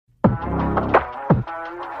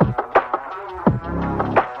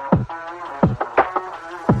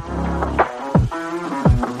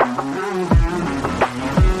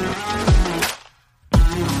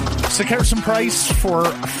Paterson price for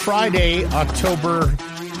Friday, October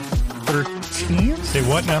 13th. Say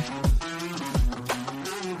what now?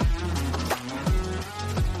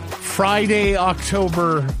 Friday,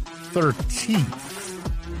 October 13th.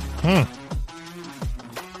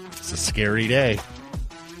 It's a scary day.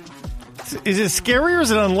 Is it scary or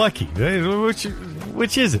is it unlucky?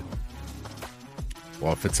 Which is it?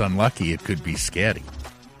 Well, if it's unlucky, it could be scary.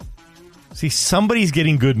 See, somebody's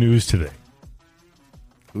getting good news today.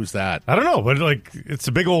 Who's that? I don't know, but it's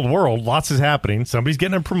a big old world. Lots is happening. Somebody's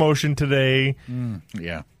getting a promotion today.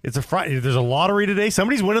 Yeah. It's a Friday. There's a lottery today.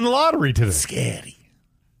 Somebody's winning the lottery today. Scary.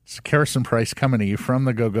 It's Paterson Price coming to you from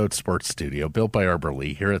the Go-Goat Sports Studio, built by Arbor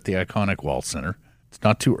Lee here at the iconic Wall Center. It's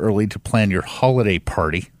not too early to plan your holiday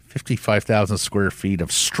party. 55,000 square feet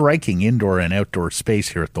of striking indoor and outdoor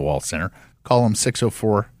space here at the Wall Center. Call them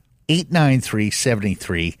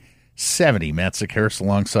 604-893-7370. Matt Sakaris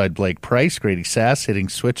alongside Blake Price, Grady Sass, hitting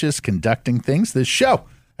switches, conducting things. This show,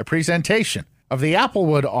 a presentation of the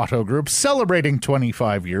Applewood Auto Group, celebrating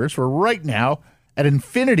 25 years. We're right now at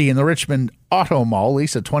Infinity in the Richmond Auto Mall.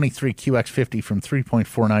 Lease a 23 QX50 from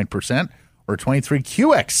 3.49% or 23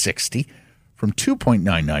 QX60 from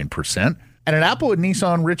 2.99%. And at Applewood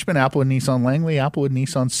Nissan Richmond, Applewood Nissan Langley, Applewood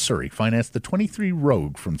Nissan Surrey. Finance the 23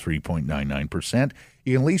 Rogue from 3.99%.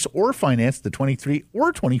 You can lease or finance the 23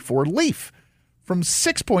 or 24 Leaf from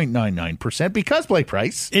 6.99% because, Blake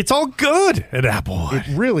Price, it's all good at Applewood.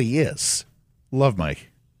 It really is. Love my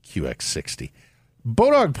QX60.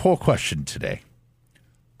 Bodog poll question today.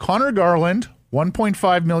 Connor Garland,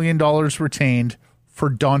 $1.5 million retained for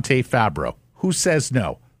Dante Fabro. Who says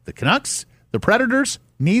no? The Canucks, the Predators,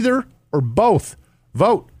 neither, or both?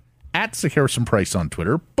 Vote at Sakaris Price on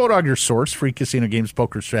Twitter. Bodog, your source, free casino games,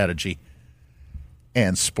 poker strategy,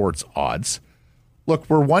 and sports odds. Look,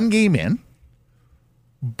 we're one game in,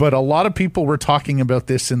 but a lot of people were talking about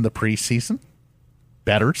this in the preseason.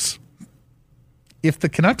 Bettors. If the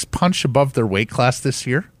Canucks punch above their weight class this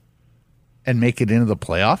year and make it into the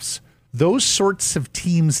playoffs, those sorts of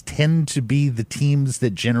teams tend to be the teams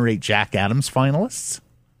that generate Jack Adams finalists.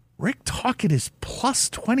 Rick Tocchet is plus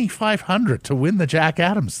 2,500 to win the Jack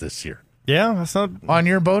Adams this year. Yeah, that's not on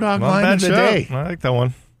your Bodog line of the day. I like that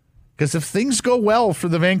one. Because if things go well for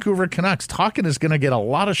the Vancouver Canucks, Tocchet is going to get a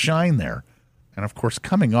lot of shine there. And, of course,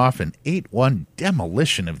 coming off an 8-1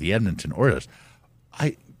 demolition of the Edmonton Oilers.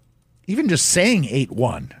 Even just saying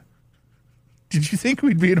 8-1, did you think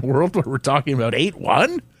we'd be in a world where we're talking about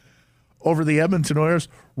 8-1 over the Edmonton Oilers?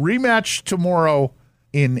 Rematch tomorrow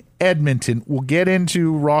in Edmonton. We'll get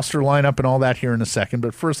into roster lineup and all that here in a second.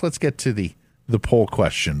 But first, let's get to the poll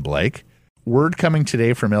question, Blake. Word coming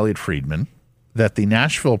today from Elliot Friedman that the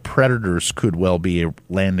Nashville Predators could well be a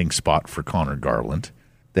landing spot for Connor Garland,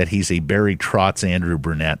 that he's a Barry Trotz, Andrew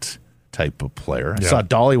Burnett type of player. I saw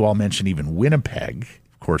Dollywall mention even Winnipeg.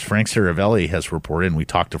 Of course, Frank Seravalli has reported, and we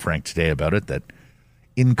talked to Frank today about it, that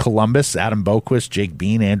in Columbus, Adam Boquist, Jake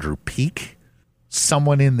Bean, Andrew Peeke,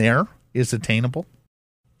 someone in there is attainable.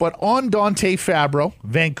 But on Dante Fabro,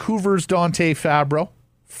 Vancouver's Dante Fabro,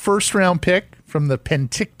 first-round pick from the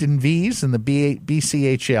Penticton Vs in the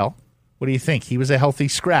BCHL. What do you think? He was a healthy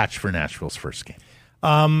scratch for Nashville's first game.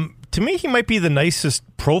 To me, he might be the nicest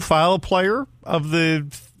profile player of the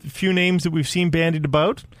few names that we've seen bandied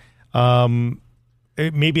about.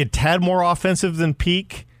 Maybe a tad more offensive than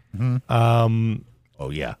Peeke. Mm-hmm.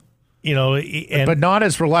 Oh, yeah. You know, but not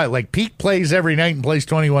as reliable. Like, Peeke plays every night and plays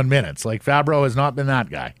 21 minutes. Like, Fabro has not been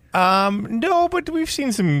that guy. No, but we've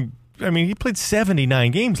seen some. I mean, he played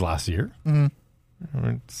 79 games last year. Mm-hmm.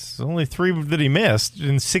 It's only 3 that he missed,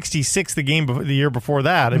 and 66 the year before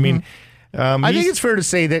that. Mm-hmm. I mean, I think it's fair to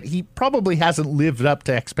say that he probably hasn't lived up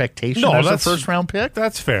to expectation as a first-round pick.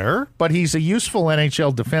 That's fair. But he's a useful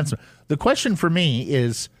NHL defenseman. The question for me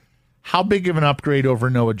is, how big of an upgrade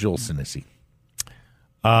over Noah Juulsen is he?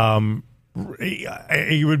 He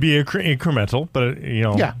would be incremental, but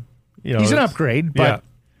he's an upgrade. But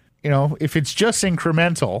if it's just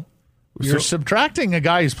incremental, you're subtracting a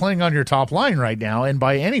guy who's playing on your top line right now, and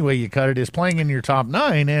by any way you cut it, is playing in your top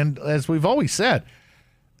 9. And as we've always said,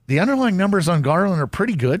 the underlying numbers on Garland are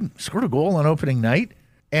pretty good. Scored a goal on opening night,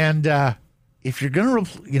 and if you're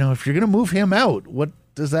gonna move him out, what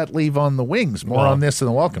does that leave on the wings? More on this in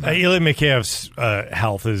the welcome. Ilya Mikheyev's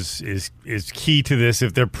health is key to this.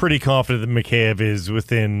 If they're pretty confident that Mikheyev is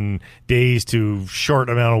within days to short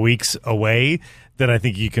amount of weeks away, then I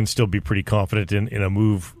think you can still be pretty confident in a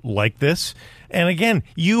move like this. And again,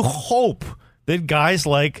 you hope that guys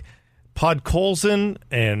like Podkolzin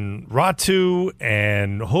and Ratu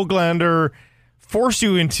and Hoglander force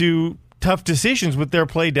you into tough decisions with their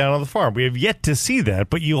play down on the farm. We have yet to see that,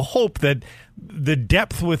 but you hope that the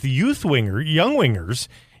depth with young wingers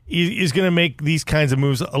is going to make these kinds of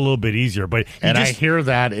moves a little bit easier. But I hear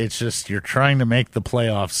that it's just you're trying to make the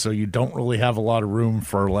playoffs, so you don't really have a lot of room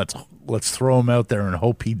for let's throw him out there and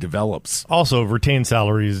hope he develops. Also, retained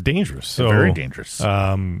salary is dangerous. So very dangerous.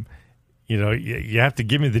 You have to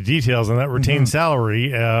give me the details on that retained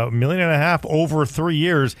salary. $1.5 million over 3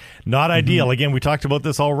 years, not ideal. Again, we talked about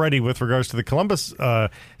this already with regards to the Columbus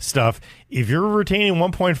stuff. If you're retaining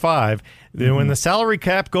 1.5, then when the salary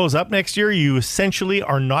cap goes up next year, you essentially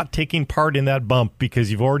are not taking part in that bump because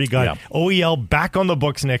you've already got OEL back on the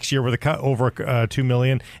books next year with a cut over $2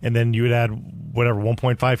 million, and then you would add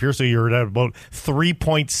 1.5 here, so you're at about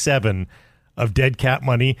 3.7 of dead cap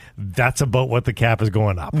money. That's about what the cap is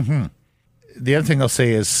going up. The other thing I'll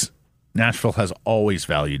say is Nashville has always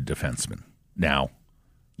valued defensemen. Now,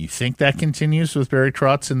 you think that continues with Barry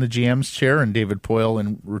Trotz in the GM's chair and David Poyle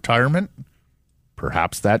in retirement?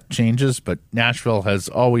 Perhaps that changes, but Nashville has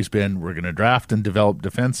always been, we're going to draft and develop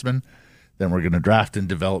defensemen, then we're going to draft and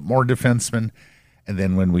develop more defensemen, and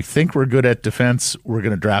then when we think we're good at defense, we're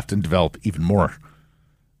going to draft and develop even more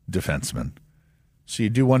defensemen. So you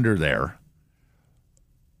do wonder there.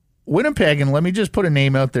 Winnipeg, and let me just put a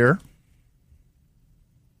name out there.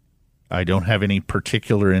 I don't have any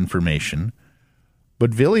particular information,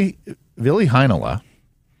 but Ville Heinola,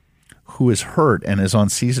 who is hurt and is on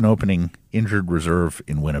season-opening injured reserve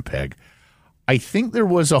in Winnipeg, I think there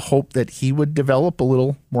was a hope that he would develop a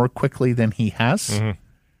little more quickly than he has.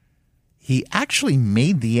 He actually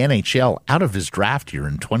made the NHL out of his draft year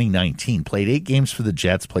in 2019, played 8 games for the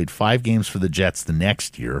Jets, played 5 games for the Jets the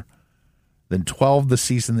next year, then 12 the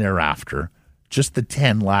season thereafter. Just the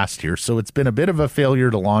 10 last year, so it's been a bit of a failure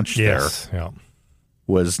to launch there.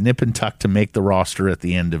 Was nip and tuck to make the roster at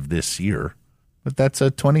the end of this year. But that's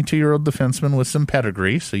a 22-year-old defenseman with some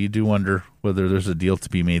pedigree, so you do wonder whether there's a deal to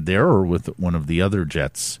be made there or with one of the other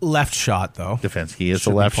Jets. Left shot, though. Defense. He is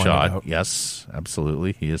a left shot. Out. Yes,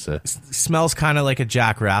 absolutely. He is a... Smells kind of like a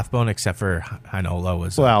Jack Rathbone, except for Heinola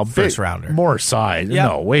was a first-rounder. More size. Yep.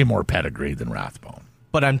 No, way more pedigree than Rathbone.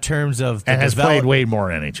 But in terms of and has played way more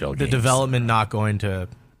NHL games. The development not going to.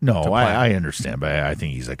 No, I understand, but I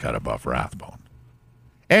think he's a cut above Rathbone.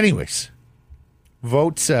 Anyways,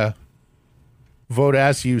 vote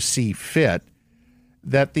as you see fit.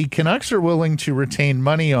 That the Canucks are willing to retain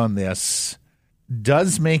money on this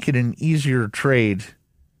does make it an easier trade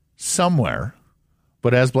somewhere,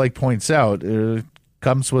 but as Blake points out, it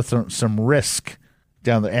comes with some risk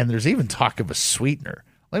down there, and there's even talk of a sweetener.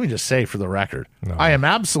 Let me just say for the record, I am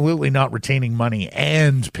absolutely not retaining money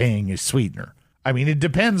and paying a sweetener. I mean, it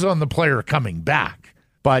depends on the player coming back.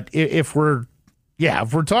 But if we're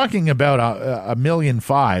talking about $1.5 million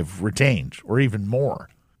retained or even more,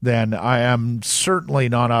 then I am certainly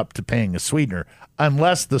not up to paying a sweetener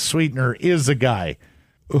unless the sweetener is a guy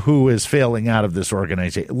who is failing out of this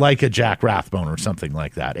organization, like a Jack Rathbone or something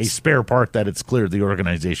like that. A spare part that it's clear the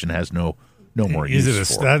organization has no more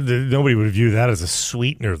use for. Nobody would view that as a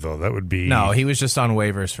sweetener, though. That would be... No, he was just on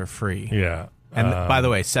waivers for free. Yeah. And by the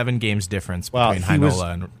way, 7 games difference between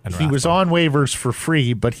Heinola and Rathbone. He was on waivers for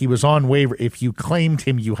free, but he was on waiver. If you claimed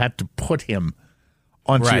him, you had to put him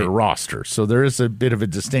onto your roster. So there is a bit of a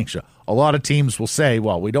distinction. A lot of teams will say,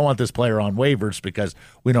 well, we don't want this player on waivers because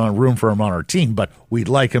we don't have room for him on our team, but we'd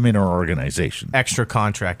like him in our organization. Extra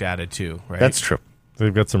contract added too, right? That's true.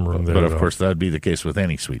 They've got some room there. But of course, that would be the case with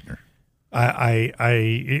any sweetener. I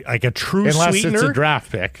a true unless sweetener? It's a draft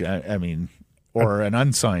pick. I mean, or an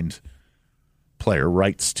unsigned player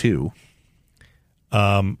writes too.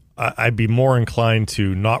 I'd be more inclined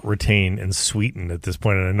to not retain and sweeten at this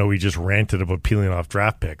point. And I know we just ranted about peeling off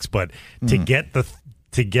draft picks, but to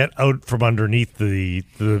get out from underneath the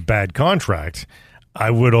bad contract, I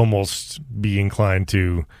would almost be inclined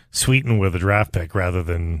to sweeten with a draft pick rather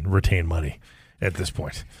than retain money at this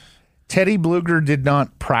point. Teddy Bluger did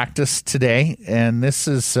not practice today, and this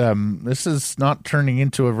is not turning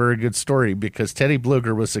into a very good story because Teddy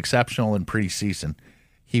Bluger was exceptional in preseason.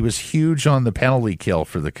 He was huge on the penalty kill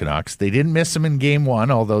for the Canucks. They didn't miss him in Game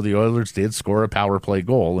 1, although the Oilers did score a power play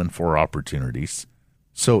goal in 4 opportunities.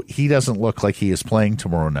 So he doesn't look like he is playing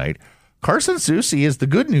tomorrow night. Carson Soucy is the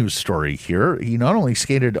good news story here. He not only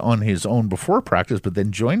skated on his own before practice, but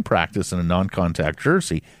then joined practice in a non-contact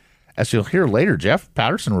jersey. As you'll hear later, Jeff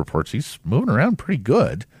Paterson reports he's moving around pretty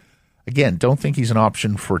good. Again, don't think he's an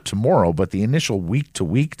option for tomorrow, but the initial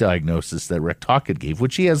week-to-week diagnosis that Rick Tocchet gave,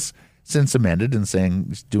 which he has since amended and saying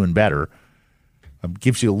he's doing better,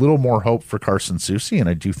 gives you a little more hope for Carson Soucy, and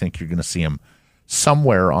I do think you're going to see him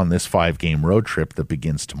somewhere on this 5-game road trip that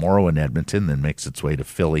begins tomorrow in Edmonton, then makes its way to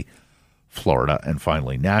Philly, Florida, and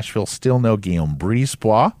finally Nashville. Still no Guillaume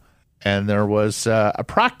Brisebois, and there was a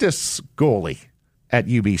practice goalie at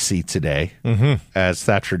UBC today as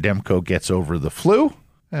Thatcher Demko gets over the flu.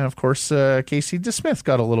 And, of course, Casey DeSmith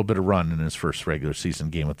got a little bit of run in his first regular season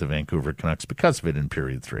game with the Vancouver Canucks because of it in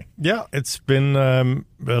period 3. Yeah, it's been a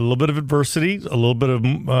little bit of adversity, a little bit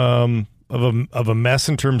of a mess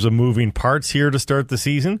in terms of moving parts here to start the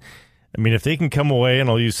season. I mean, if they can come away, and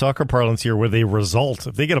I'll use soccer parlance here, where they result,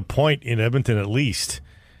 if they get a point in Edmonton at least,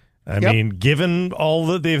 I mean, given all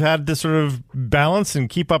that they've had to sort of balance and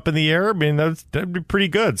keep up in the air, I mean, that'd be pretty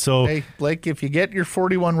good. So, hey, Blake, if you get your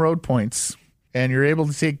 41 road points and you're able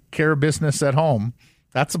to take care of business at home,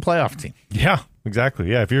 that's a playoff team. Yeah, exactly.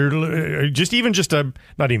 Yeah, if you're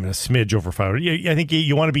not even a smidge over 500, I think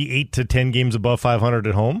you want to be 8 to 10 games above 500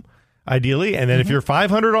 at home, ideally. And then if you're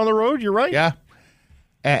 500 on the road, you're right. Yeah.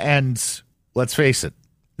 And let's face it,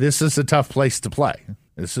 this is a tough place to play.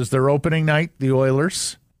 This is their opening night, the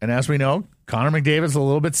Oilers. And as we know, Connor McDavid's a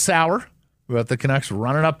little bit sour about the Canucks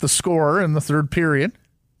running up the score in the third period.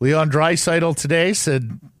 Leon Draisaitl today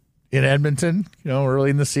said in Edmonton, early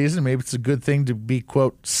in the season, maybe it's a good thing to be,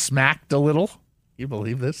 quote, smacked a little. You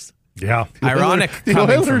believe this? Yeah. Ironic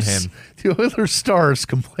coming from him. The Oilers stars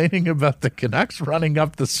complaining about the Canucks running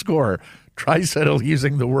up the score. Draisaitl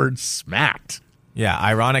using the word smacked. Yeah,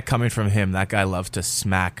 ironic coming from him. That guy loves to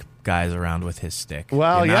smack guys around with his stick.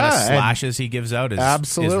 Well, the amount of slashes he gives out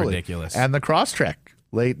is ridiculous. And the cross-check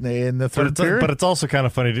late in the third period. But it's also kind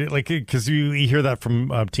of funny, because you hear that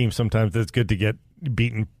from teams sometimes that it's good to get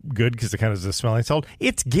beaten good because it kind of is a smelling salt.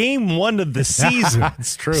 It's game 1 of the season.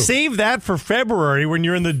 It's true. Save that for February when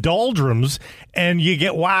you're in the doldrums and you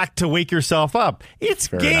get whacked to wake yourself up. It's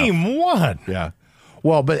Fair game enough. 1. Yeah.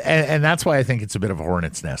 Well, but and that's why I think it's a bit of a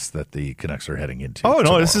hornet's nest that the Canucks are heading into. Oh, no,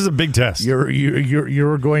 tomorrow. This is a big test.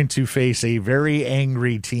 You're going to face a very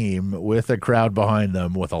angry team with a crowd behind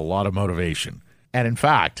them with a lot of motivation. And in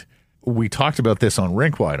fact, we talked about this on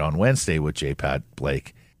Rinkwide on Wednesday with J-Pat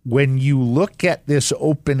Blake. When you look at this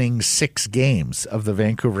opening 6 games of the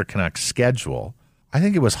Vancouver Canucks schedule, I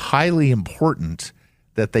think it was highly important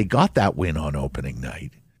that they got that win on opening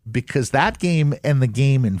night, because that game and the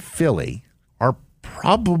game in Philly are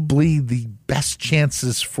probably the best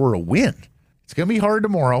chances for a win. It's going to be hard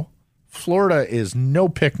tomorrow. Florida is no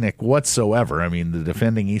picnic whatsoever. I mean, the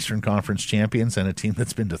defending Eastern Conference champions and a team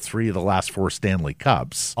that's been to 3 of the last 4 Stanley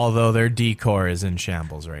Cups. Although their decor is in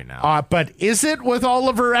shambles right now. But is it with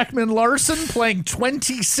Oliver Ekman-Larsson playing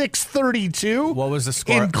 26-32? What was the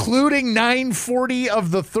score? Including 9:40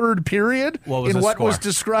 of the third period? What was in the what score? Was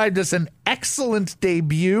described as an excellent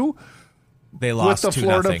debut. They lost with the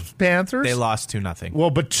Florida 2-0. Panthers. They lost 2-0. Well,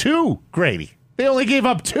 but 2, Grady. They only gave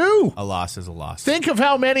up 2. A loss is a loss. Think of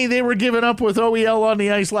how many they were giving up with OEL on the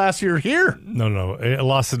ice last year here. No. A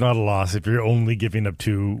loss is not a loss if you're only giving up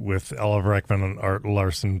 2 with Oliver Ekman and Art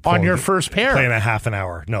Larson on your first pair. Playing a half an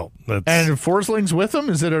hour. No. And Forsling's with them?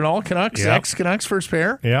 Is it an all-Canucks, ex-Canucks first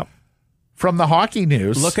pair? Yeah. From the hockey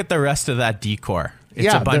news. Look at the rest of that decor.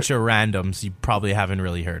 It's a bunch of randoms you probably haven't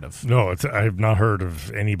really heard of. No, I've not heard of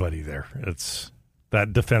anybody there. It's...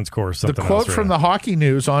 That defense core is something else. The quote from the hockey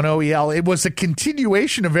news on OEL, it was a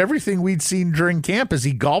continuation of everything we'd seen during camp as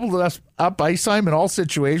he gobbled us up ice time in all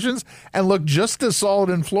situations and looked just as solid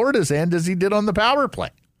in Florida's end as he did on the power play.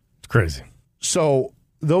 It's crazy. So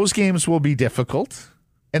those games will be difficult.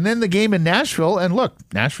 And then the game in Nashville, and look,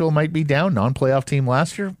 Nashville might be down, non-playoff team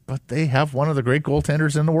last year, but they have one of the great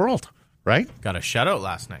goaltenders in the world, right? Got a shutout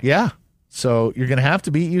last night. Yeah. So you're going to have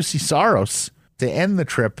to beat UC Saros to end the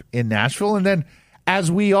trip in Nashville. And then,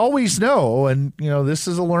 as we always know, and this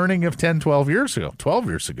is a learning of 12 years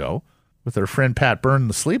ago, with our friend Pat Byrne,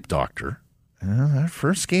 the sleep doctor, that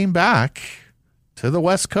first game back to the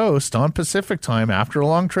West Coast on Pacific time after a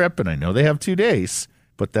long trip, and I know they have 2 days,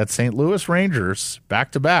 but that St. Louis Rangers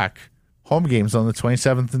back-to-back home games on the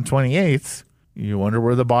 27th and 28th, you wonder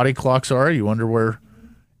where the body clocks are, you wonder where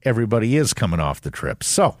everybody is coming off the trip.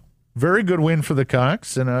 So, very good win for the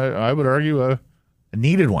Canucks, and I would argue a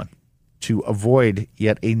needed one to avoid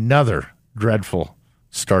yet another dreadful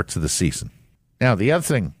start to the season. Now, the other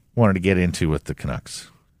thing I wanted to get into with the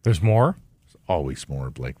Canucks. There's more? There's always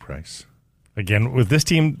more, Blake Price. Again, with this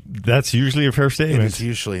team, that's usually a fair statement. It's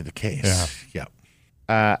usually the case. Yeah.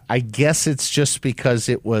 I guess it's just because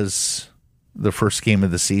it was the first game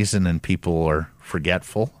of the season and people are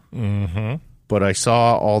forgetful. Mm-hmm. But I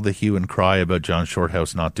saw all the hue and cry about John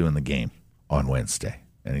Shorthouse not doing the game on Wednesday.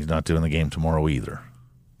 And he's not doing the game tomorrow either.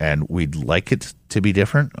 And we'd like it to be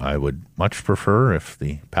different. I would much prefer if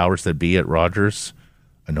the powers that be at Rogers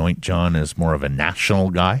anoint John as more of a national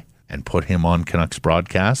guy and put him on Canucks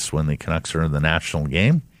broadcasts when the Canucks are in the national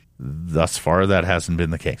game. Thus far, that hasn't been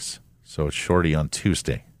the case. So it's Shorty on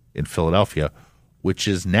Tuesday in Philadelphia, which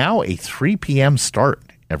is now a 3 p.m. start,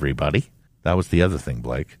 everybody. That was the other thing,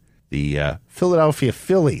 Blake. The Philadelphia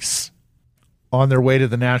Phillies on their way to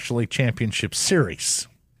the National League Championship Series.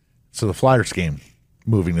 So the Flyers game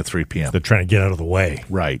moving to 3 p.m. They're trying to get out of the way.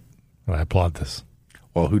 Right. And I applaud this.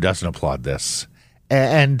 Well, who doesn't applaud this?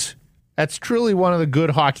 And that's truly one of the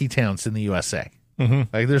good hockey towns in the USA. Mm-hmm.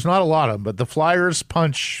 Like, there's not a lot of them, but the Flyers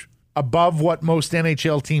punch above what most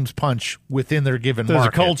NHL teams punch within their given market. There's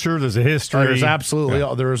a culture, there's a history. There's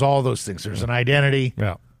absolutely, there's all those things. There's an identity.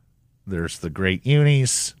 Yeah. There's the great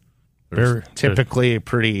unis. There's typically a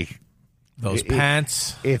pretty... Those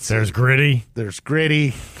pants. There's gritty. There's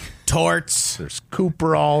gritty. Torts. There's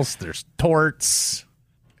Cooperalls. There's torts.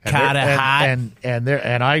 Cat a hat.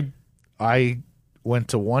 And I went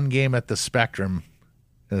to one game at the Spectrum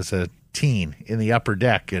as a teen in the upper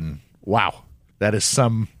deck, and wow, that is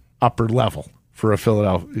some upper level for in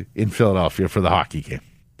Philadelphia for the hockey game.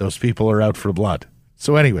 Those people are out for blood.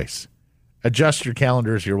 So anyways, adjust your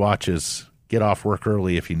calendars, your watches, get off work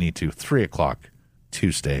early if you need to. 3 o'clock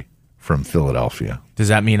Tuesday from Philadelphia. Does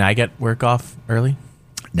that mean I get work off early?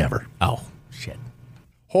 Never. Oh, shit.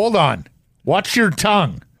 Hold on. Watch your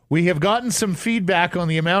tongue. We have gotten some feedback on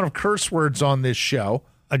the amount of curse words on this show.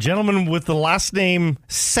 A gentleman with the last name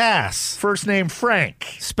Sass. First name Frank.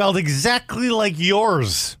 Spelled exactly like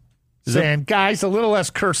yours. Saying, guys, a little less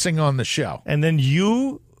cursing on the show. And then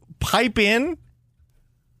you pipe in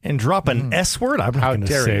and drop an S word? I'm not going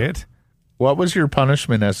to say it. What was your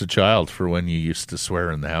punishment as a child for when you used to swear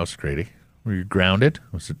in the house, Grady? Were you grounded?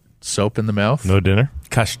 Was it soap in the mouth? No dinner?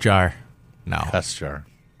 Cuss jar. No. Cuss jar.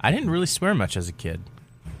 I didn't really swear much as a kid.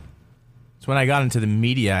 It's when I got into the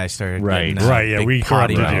media I started getting big we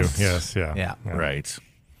corrupted you. mouths. Yes, yeah. Right.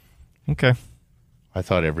 Okay. I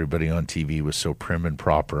thought everybody on TV was so prim and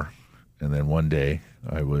proper. And then one day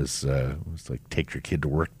I was like, take your kid to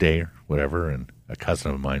work day or whatever, and a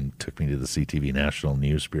cousin of mine took me to the CTV National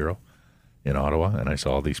News Bureau in Ottawa, and I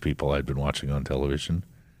saw all these people I'd been watching on television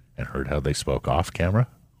and heard how they spoke off camera.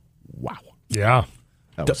 Wow. Yeah.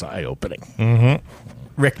 That was eye-opening.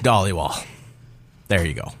 Mm-hmm. Rick Dollywall. There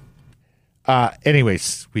you go.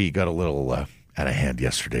 Anyways, we got a little out of hand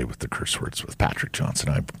yesterday with the curse words with Patrick Johnson.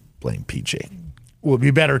 I blame PJ. We'll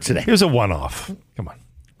be better today. Here's a one-off. Come on.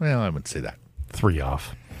 Well, I wouldn't say that. 3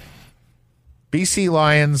 off. BC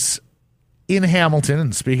Lions in Hamilton,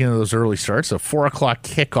 and speaking of those early starts, a 4 o'clock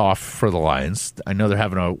kickoff for the Lions. I know they're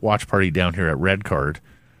having a watch party down here at Red Card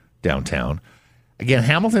downtown. Again,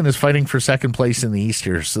 Hamilton is fighting for second place in the East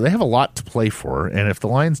here, so they have a lot to play for. And if the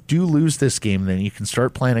Lions do lose this game, then you can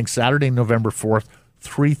start planning Saturday, November 4th,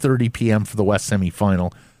 3:30 p.m. for the West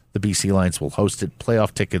semifinal. The BC Lions will host it.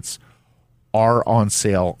 Playoff tickets are on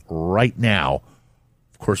sale right now.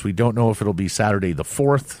 Of course, we don't know if it'll be Saturday the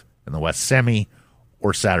 4th in the West semi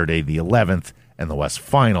or Saturday the 11th and the West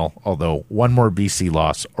final, although one more BC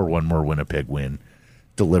loss or one more Winnipeg win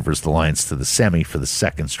delivers the Lions to the semi for the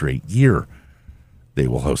second straight year. They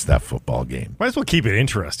will host that football game. Might as well keep it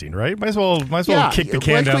interesting, right? Might as well kick the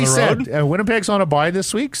can down the road. Winnipeg's on a bye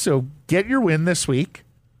this week, so get your win this week.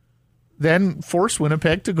 Then force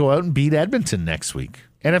Winnipeg to go out and beat Edmonton next week.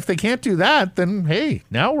 And if they can't do that, then hey,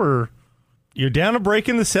 now you're down a break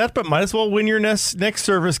in the set, but might as well win your next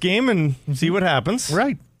service game and see what happens.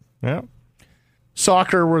 Right. Yeah.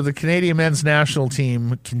 Soccer, where the Canadian men's national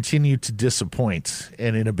team continued to disappoint,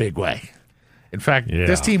 and in a big way. In fact,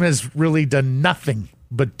 This team has really done nothing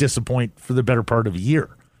but disappoint for the better part of a year,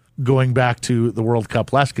 going back to the World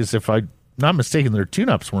Cup last, because if I'm not mistaken, their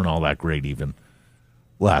tune-ups weren't all that great even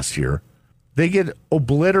last year. They get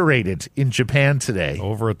obliterated in Japan today.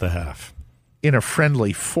 Over at the half. In a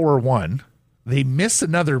friendly 4-1. They miss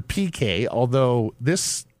another PK, although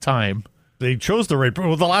this time... They chose the right...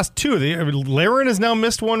 Well, the last two. Laren has now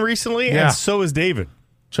missed one recently, and so is David.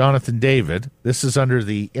 Jonathan David. This is under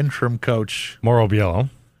the interim coach, Mauro Biello.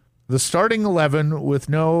 The starting 11, with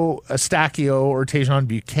no Eustachio or Tejan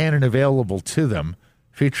Buchanan available to them,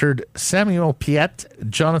 featured Samuel Piet,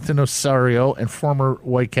 Jonathan Osorio, and former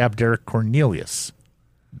Whitecap Derek Cornelius.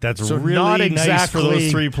 That's so really nice for those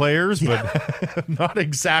three players, but not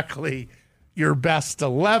exactly your best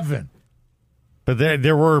 11. But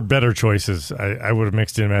there were better choices. I would have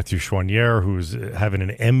mixed in Matthew Choinière, who's having an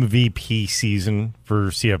MVP season for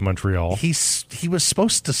CF Montreal. He was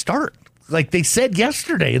supposed to start. Like they said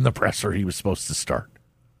yesterday in the presser, he was supposed to start.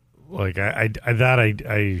 Like I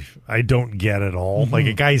don't get at all. Like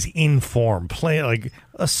a guy's in form, play like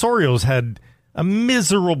Osorio's had a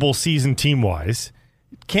miserable season team wise.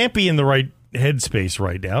 Can't be in the right headspace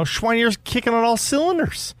right now. Schweinier's kicking on all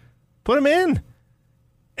cylinders. Put him in,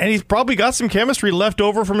 and he's probably got some chemistry left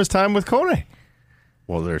over from his time with Kone.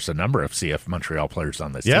 Well, there's a number of CF Montreal players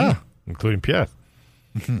on this team, including Pierre,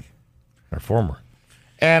 our former.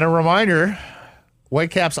 And a reminder.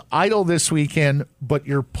 Whitecaps idle this weekend, but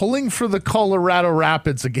you're pulling for the Colorado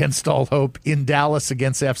Rapids against all hope in Dallas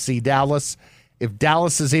against FC Dallas. If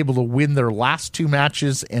Dallas is able to win their last two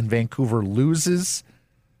matches and Vancouver loses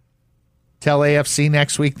to LAFC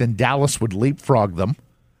next week, then Dallas would leapfrog them.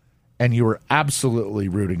 And you are absolutely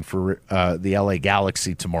rooting for the LA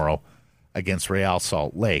Galaxy tomorrow against Real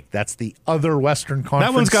Salt Lake. That's the other Western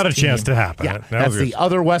Conference That one's got a team. chance to happen. Yeah, that's the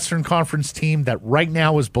other Western Conference team that right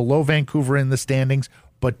now is below Vancouver in the standings,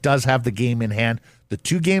 but does have the game in hand. The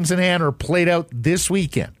two games in hand are played out this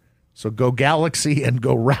weekend. So go Galaxy and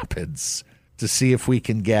go Rapids to see if we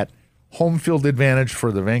can get home field advantage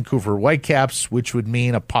for the Vancouver Whitecaps, which would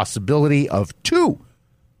mean a possibility of 2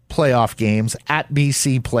 playoff games at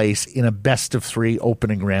BC Place in a best-of-3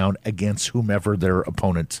 opening round against whomever their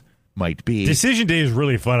opponent might be. Decision day is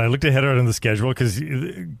really fun. I looked ahead on the schedule because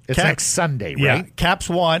it's next Sunday, right? Yeah, Caps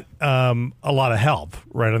want a lot of help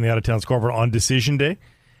right on the out-of-town scoreboard on decision day.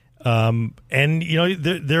 And you know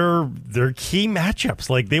they're key matchups.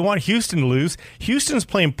 Like they want Houston to lose. Houston's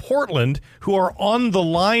playing Portland, who are on the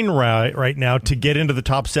line right now to get into the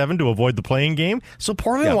top 7 to avoid the play-in game. So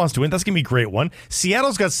Portland wants to win. That's gonna be a great one.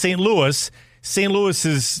 Seattle's got St. Louis. St. Louis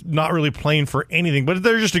is not really playing for anything, but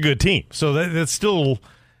they're just a good team. So that's still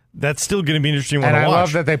going to be an interesting one to watch. And I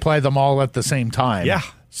love that they play them all at the same time. Yeah.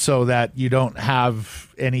 So that you don't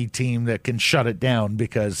have any team that can shut it down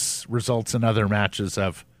because results in other matches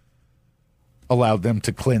have allowed them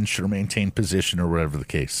to clinch or maintain position or whatever the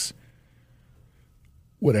case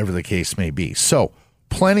may be. So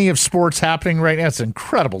plenty of sports happening right now. It's an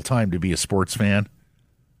incredible time to be a sports fan.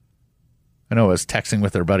 I know I was texting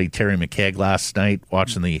with our buddy Terry McKegg last night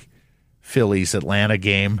watching the Phillies-Atlanta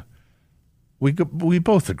game. We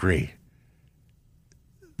both agree.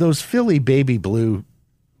 Those Philly baby blue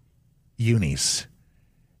unis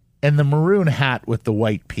and the maroon hat with the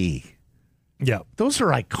white P. Yeah. Those are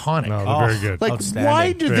iconic. No, they're very good. Like,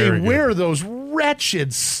 why do they wear those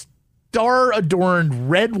wretched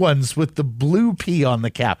star-adorned red ones with the blue P on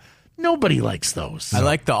the cap? Nobody likes those. I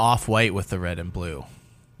like the off-white with the red and blue.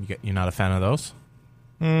 You're not a fan of those?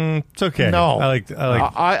 It's okay. No,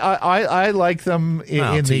 I like them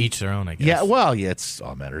to each their own, I guess. Yeah, well, it's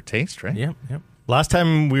all a matter of taste, right? Yep. Last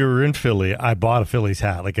time we were in Philly, I bought a Phillies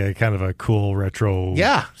hat, like a kind of a cool retro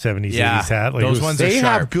 70s, 80s hat. Like those ones they are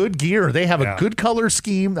have sharp. good gear. They have a good color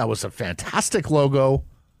scheme. That was a fantastic logo.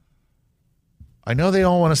 I know they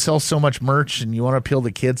all want to sell so much merch and you want to appeal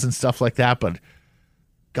to kids and stuff like that, but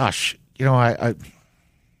gosh, I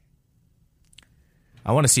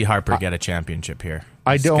want to see Harper get a championship here.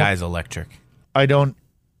 This guy's electric. I don't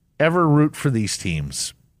ever root for these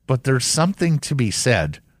teams, but there's something to be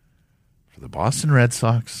said for the Boston Red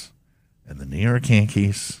Sox and the New York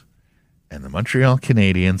Yankees and the Montreal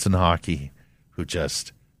Canadiens in hockey who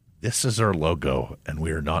this is our logo and we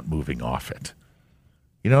are not moving off it.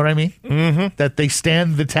 You know what I mean? Mm-hmm. That they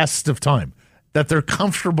stand the test of time, that they're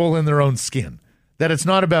comfortable in their own skin, that it's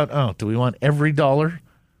not about, do we want every dollar?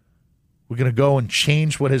 We're going to go and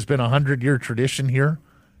change what has been a 100-year tradition here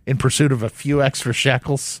in pursuit of a few extra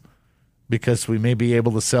shekels because we may be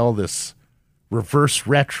able to sell this reverse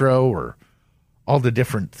retro or all the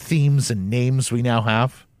different themes and names we now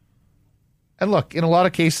have. And look, in a lot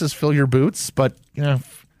of cases, fill your boots, but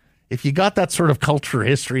if you got that sort of culture,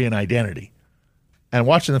 history, and identity, and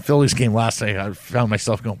watching the Phillies game last night, I found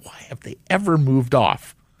myself going, why have they ever moved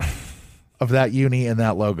off of that uni and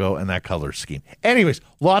that logo and that color scheme? Anyways,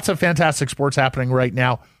 lots of fantastic sports happening right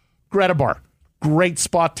now. Greta Bar, great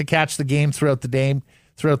spot to catch the game throughout the day,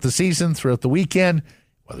 throughout the season, throughout the weekend,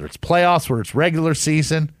 whether it's playoffs, whether it's regular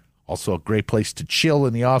season. Also a great place to chill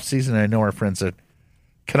in the off season. I know our friends at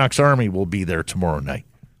Canucks Army will be there tomorrow night.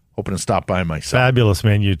 Hoping to stop by myself. Fabulous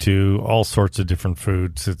menu, too. All sorts of different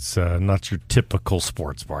foods. It's not your typical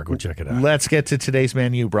sports bar. Go check it out. Let's get to today's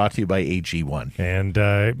menu, brought to you by AG1.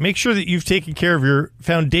 And make sure that you've taken care of your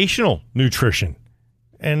foundational nutrition.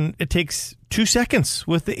 And it takes 2 seconds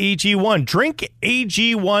with the AG1.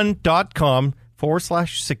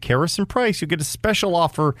 drinkag1.com/Sakaris and Price. You'll get a special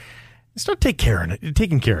offer. Start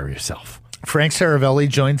taking care of yourself. Frank Seravalli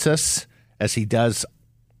joins us as he does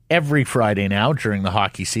every Friday now during the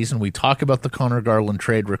hockey season. We talk about the Connor Garland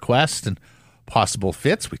trade request and possible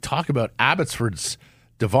fits. We talk about Abbotsford's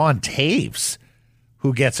Devon Taves,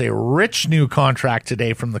 who gets a rich new contract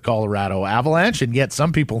today from the Colorado Avalanche, and yet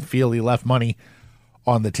some people feel he left money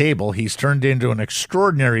on the table. He's turned into an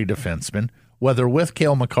extraordinary defenseman, whether with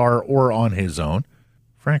Cale Makar or on his own.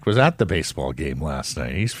 Frank was at the baseball game last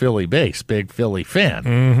night. He's Philly-based, big Philly fan.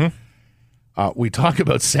 Mm-hmm. We talk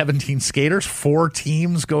about 17 skaters, 4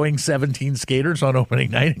 teams going 17 skaters on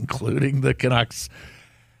opening night, including the Canucks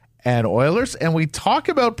and Oilers. And we talk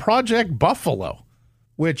about Project Buffalo,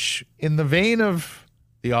 which in the vein of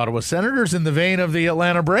the Ottawa Senators, in the vein of the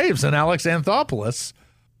Atlanta Braves and Alex Anthopoulos,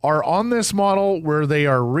 are on this model where they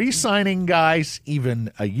are re-signing guys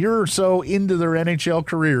even a year or so into their NHL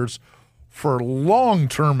careers for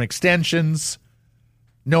long-term extensions,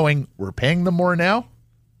 knowing we're paying them more now,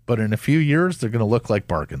 but in a few years they're going to look like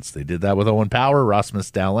bargains. They did that with Owen Power,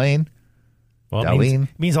 Rasmus Dahlin. Well, it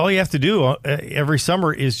means all you have to do every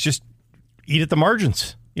summer is just eat at the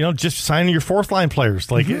margins. Just sign your fourth-line players.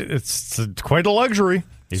 Like, it's quite a luxury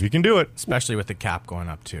if you can do it. Especially with the cap going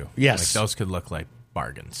up, too. Yes. Those could look like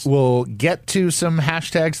bargains. We'll get to some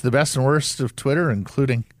hashtags, the best and worst of Twitter,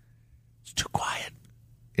 including it's too quiet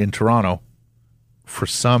in Toronto for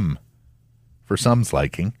some's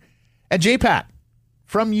liking. And J-Pat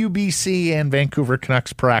from UBC and Vancouver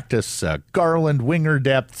Canucks practice, Garland, winger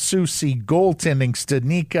depth, Susie, goaltending,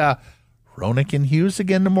 Studnicka, Hronek and Hughes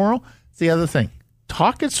again tomorrow. It's the other thing.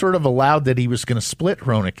 Talk had sort of allowed that he was going to split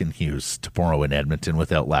Hronek and Hughes tomorrow in Edmonton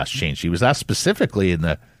without last change. He was asked specifically in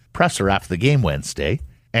the presser after the game Wednesday,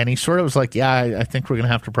 and he sort of was like, yeah, I think we're going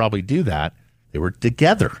to have to probably do that. They were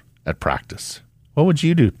together at practice. What would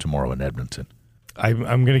you do tomorrow in Edmonton?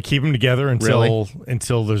 I'm going to keep them together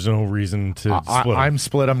until there's no reason to split them. I'm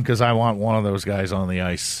split them because I want one of those guys on the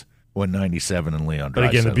ice when 97 and Leon Draisaitl. But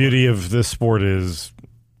again, the beauty of this sport is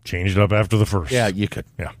change it up after the first. Yeah, you could.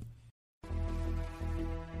 Yeah.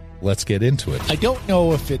 Let's get into it. I don't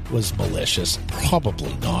know if it was malicious.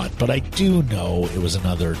 Probably not. But I do know it was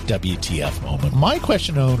another WTF moment. My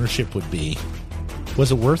question to ownership would be,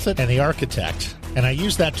 was it worth it? And the architect, and I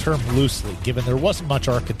use that term loosely, given there wasn't much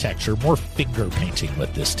architecture, more finger painting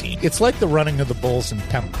with this team. It's like the running of the Bulls in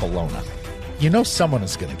Pamplona. You know someone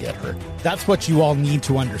is going to get hurt. That's what you all need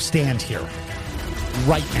to understand here,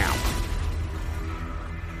 right now.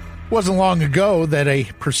 Wasn't long ago that a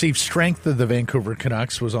perceived strength of the Vancouver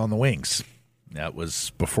Canucks was on the wings. That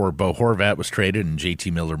was before Bo Horvat was traded and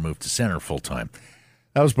JT Miller moved to center full-time.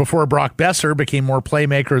 That was before Brock Besser became more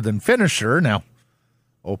playmaker than finisher. Now,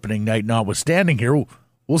 opening night notwithstanding here,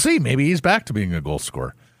 we'll see. Maybe he's back to being a goal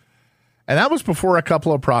scorer. And that was before a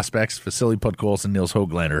couple of prospects, Vasily Podkolzin and Nils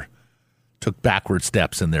Höglander, took backward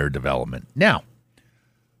steps in their development. Now,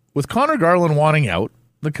 with Connor Garland wanting out,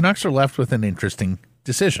 the Canucks are left with an interesting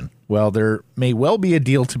decision. Well, there may well be a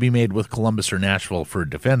deal to be made with Columbus or Nashville for a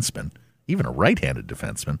defenseman, even a right-handed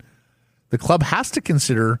defenseman. The club has to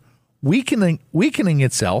consider weakening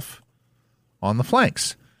itself on the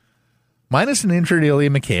flanks. Minus an injured Ilya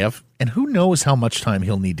Mikheyev, and who knows how much time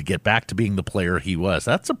he'll need to get back to being the player he was.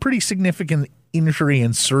 That's a pretty significant injury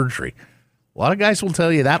and surgery. A lot of guys will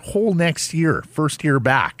tell you that whole next year, first year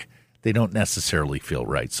back, they don't necessarily feel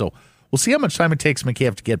right. So we'll see how much time it takes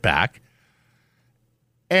Mikheyev to get back.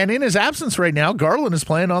 And in his absence right now, Garland is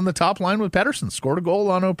playing on the top line with Paterson. Scored a goal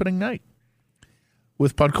on opening night.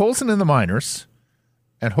 With Podkolzin in the minors,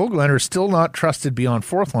 and Höglander still not trusted beyond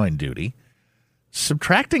fourth-line duty,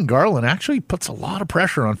 subtracting Garland actually puts a lot of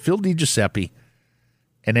pressure on Phil DiGiuseppe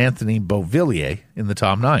and Anthony Beauvillier in the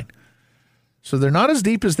top 9. So they're not as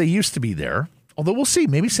deep as they used to be there, although we'll see.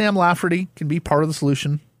 Maybe Sam Lafferty can be part of the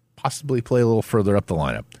solution, possibly play a little further up the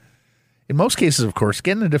lineup. In most cases, of course,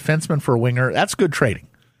 getting a defenseman for a winger, that's good trading.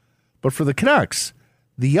 But for the Canucks,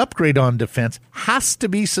 the upgrade on defense has to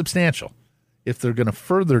be substantial if they're going to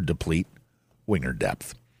further deplete winger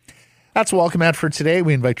depth. That's Welcome At for today.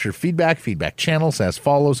 We invite your feedback channels as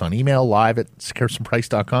follows on email live at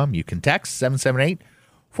sekeresandprice.com. You can text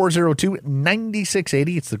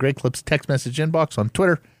 778-402-9680. It's the Great Clips text message inbox on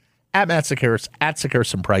Twitter at Matt Sekeres, at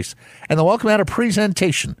SekeresandPrice. And the Welcome At a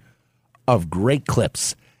presentation of Great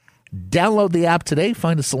Clips. Download the app today,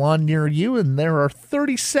 find a salon near you, and there are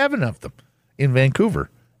 37 of them in Vancouver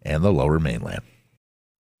and the Lower Mainland.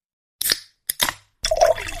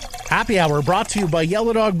 Happy Hour brought to you by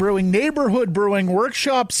Yellow Dog Brewing, Neighborhood Brewing,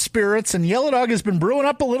 Workshop Spirits, and Yellow Dog has been brewing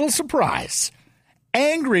up a little surprise.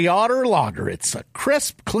 Angry Otter Lager. It's a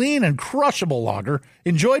crisp, clean, and crushable lager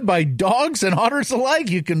enjoyed by dogs and otters alike.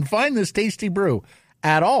 You can find this tasty brew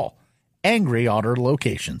at all Angry Otter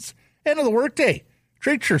locations. End of the workday.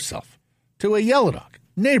 Treat yourself to a Yellow Dog,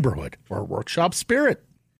 Neighborhood, or Workshop Spirit.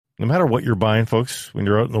 No matter what you're buying, folks, when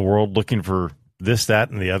you're out in the world looking for this, that,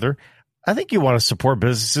 and the other, I think you want to support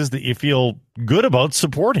businesses that you feel good about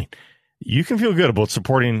supporting. You can feel good about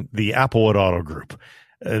supporting the Applewood Auto Group.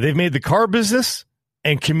 They've made the car business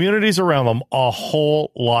and communities around them a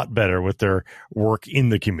whole lot better with their work in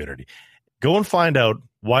the community. Go and find out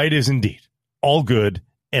why it is indeed all good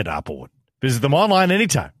at Applewood. Visit them online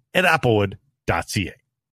anytime at applewood.ca.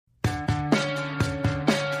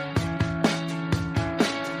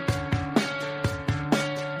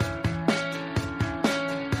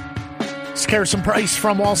 Harrison Price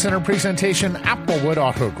from Wall Center presentation, Applewood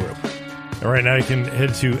Auto Group. All right, now you can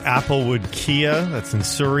head to Applewood Kia, that's in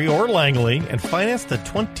Surrey or Langley, and finance the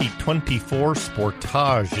 2024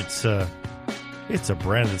 Sportage. It's a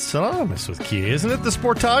brand that's synonymous with Kia, isn't it? The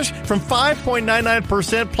Sportage from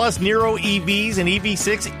 5.99% plus Nero EVs and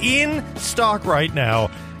EV6 in stock right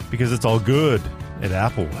now because it's all good at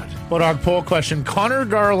Applewood. Bodog poll question. Connor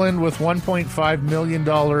Garland with $1.5 million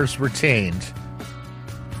retained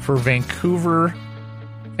for Vancouver's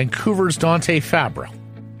Dante Fabra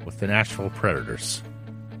with the Nashville Predators.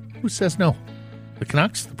 Who says no? The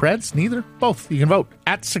Canucks, the Preds, neither, both. You can vote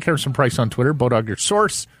at Harrison Price on Twitter. Bodog, your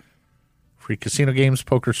source. Free casino games,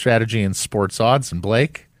 poker strategy, and sports odds. And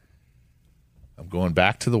Blake, I'm going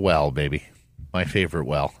back to the well, baby. My favorite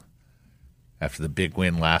well. After the big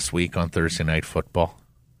win last week on Thursday Night Football.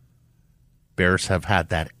 Bears have had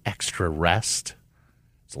that extra rest.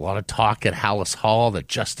 There's a lot of talk at Hallis Hall that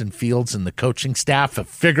Justin Fields and the coaching staff have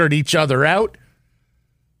figured each other out.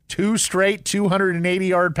 2 straight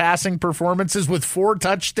 280-yard passing performances with 4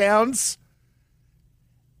 touchdowns.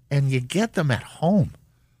 And you get them at home.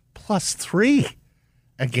 +3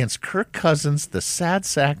 against Kirk Cousins, the sad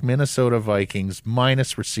sack Minnesota Vikings,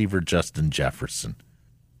 minus receiver Justin Jefferson.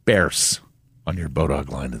 Bears on your Bodog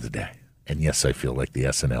line of the day. And yes, I feel like the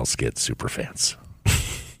SNL skit Superfans.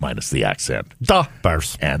 Minus the accent. The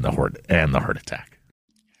Bears. And the heart attack.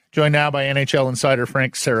 Joined now by NHL insider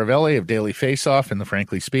Frank Seravalli of Daily Faceoff and the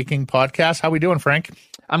Frankly Speaking podcast. How we doing, Frank?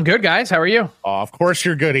 I'm good, guys. How are you? Oh, of course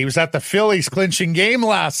you're good. He was at the Phillies clinching game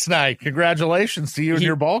last night. Congratulations to you and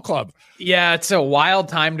your ball club. Yeah, it's a wild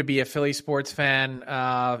time to be a Philly sports fan.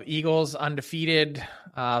 Eagles undefeated.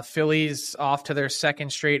 Phillies off to their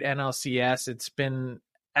second straight NLCS. It's been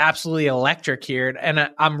absolutely electric here. And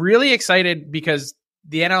I'm really excited because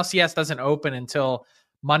the NLCS doesn't open until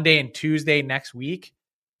Monday and Tuesday next week.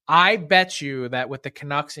 I bet you that with the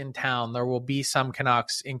Canucks in town, there will be some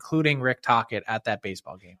Canucks, including Rick Tocchet, at that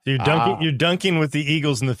baseball game. You're dunking with the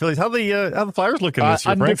Eagles and the Phillies. How the Flyers looking this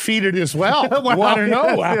year, undefeated Frank? As well. Want to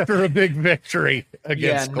know after a big victory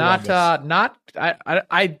against Columbus.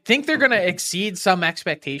 I think they're going to exceed some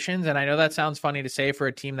expectations, and I know that sounds funny to say for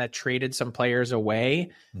a team that traded some players away.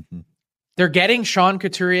 Mm-hmm. They're getting Sean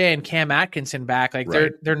Couturier and Cam Atkinson back. Like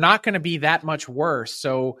right. They're not going to be that much worse.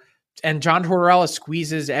 So, and John Tortorella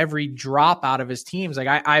squeezes every drop out of his teams. Like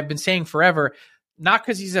I've been saying forever, not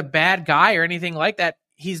because he's a bad guy or anything like that.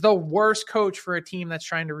 He's the worst coach for a team that's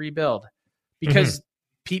trying to rebuild because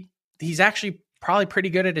he's actually probably pretty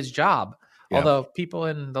good at his job. Yeah. Although people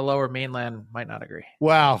in the lower mainland might not agree.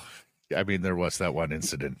 Wow. I mean, there was that one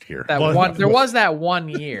incident here. There was that 1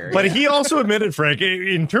 year. But he also admitted, Frank,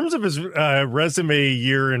 in terms of his resume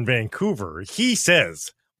year in Vancouver, he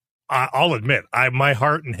says, I'll admit, my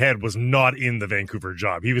heart and head was not in the Vancouver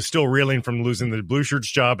job. He was still reeling from losing the Blue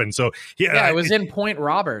Shirts job. And so, it was in Point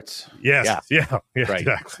Roberts. Yes. Yeah, right.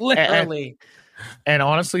 Exactly. Literally. And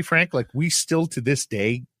honestly, Frank, like we still to this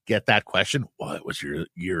day get that question. What was your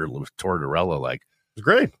year with Tortorella like? It was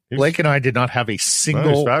great. Blake and I did not have a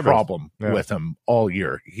single problem with him all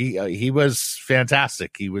year. He was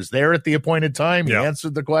fantastic. He was there at the appointed time. He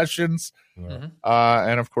answered the questions. Mm-hmm.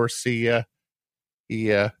 And of course, he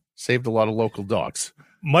saved a lot of local dogs.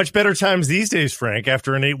 Much better times these days, Frank,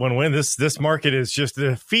 after an 8-1 win. This market is just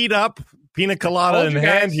feet up, pina colada in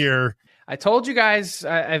hand here. I told you guys,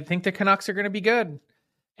 I think the Canucks are going to be good.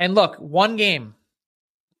 And look, one game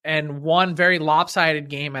and one very lopsided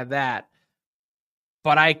game at that.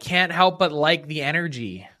 But I can't help but like the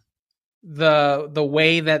energy, the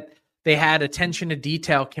way that they had attention to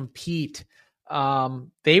detail, compete.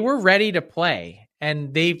 They were ready to play,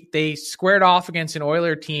 and they squared off against an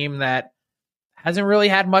Oiler team that hasn't really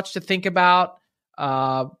had much to think about.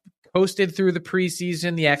 Coasted through the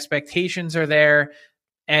preseason, the expectations are there,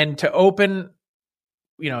 and to open,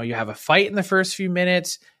 you have a fight in the first few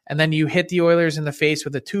minutes, and then you hit the Oilers in the face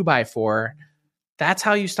with a 2x4. That's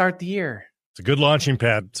how you start the year. It's a good launching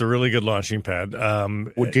pad. It's a really good launching pad.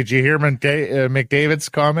 Did you hear McDavid's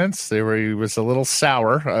comments? He was a little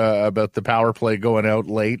sour about the power play going out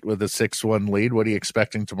late with a 6-1 lead. What are you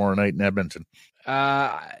expecting tomorrow night in Edmonton?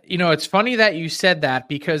 It's funny that you said that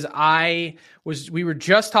because we were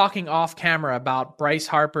just talking off camera about Bryce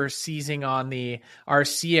Harper seizing on the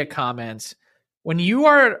Arcia comments. When you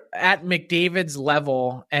are at McDavid's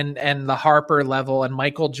level and the Harper level and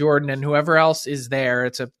Michael Jordan and whoever else is there,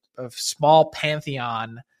 it's a small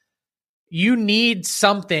pantheon. You need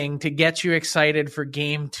something to get you excited for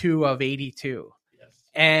game 2 of 82. Yes.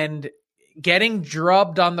 And getting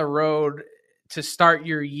drubbed on the road to start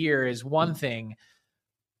your year is one thing,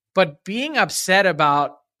 but being upset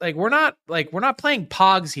about we're not playing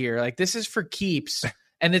Pogs here. Like, this is for keeps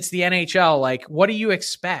and it's the NHL. Like, what do you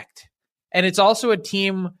expect? And it's also a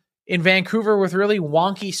team in Vancouver with really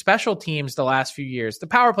wonky special teams the last few years. The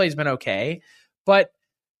power play's been okay, but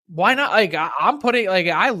why not?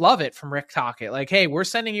 I love it from Rick Tocchet. Like, hey, we're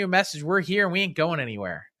sending you a message. We're here and we ain't going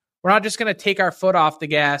anywhere. We're not just going to take our foot off the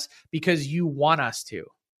gas because you want us to.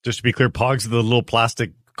 Just to be clear, Pogs are the little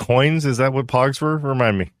plastic coins. Is that what Pogs were?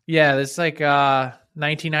 Remind me. Yeah, it's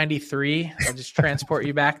 1993. I'll just transport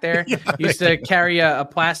you back there. Yeah, used to carry a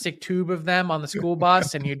plastic tube of them on the school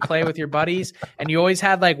bus, and you'd play with your buddies. And you always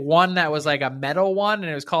had one that was a metal one, and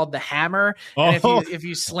it was called the hammer. And if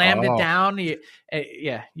you slammed it down, you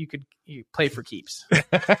play for keeps.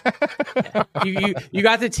 Yeah. You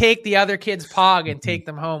got to take the other kid's Pog and take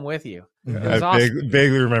them home with you. It was awesome.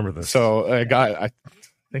 Vaguely remember this. So I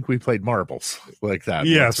think we played marbles like that.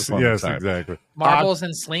 Yes, exactly. Marbles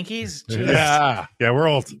and slinkies? Jeez. Yeah, we're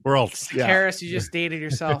old. Yeah. Karis, you just dated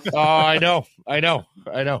yourself. Oh, I know.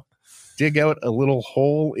 Dig out a little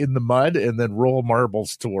hole in the mud and then roll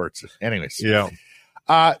marbles towards it. Anyways. Yeah.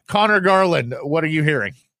 Connor Garland, what are you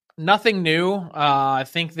hearing? Nothing new. I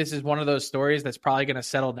think this is one of those stories that's probably going to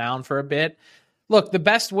settle down for a bit. Look, the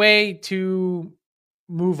best way to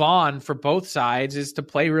move on for both sides is to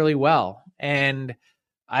play really well. And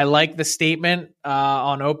I like the statement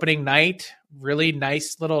on opening night. Really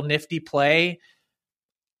nice little nifty play.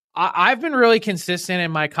 I've been really consistent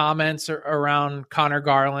in my comments around Connor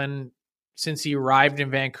Garland since he arrived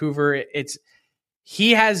in Vancouver.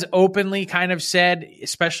 He has openly kind of said,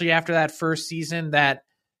 especially after that first season, that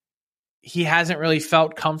he hasn't really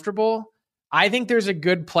felt comfortable. I think there's a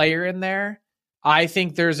good player in there. I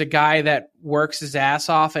think there's a guy that works his ass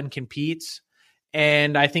off and competes.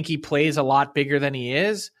 And I think he plays a lot bigger than he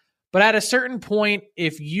is. But at a certain point,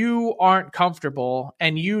 if you aren't comfortable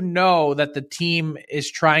and you know that the team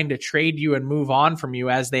is trying to trade you and move on from you,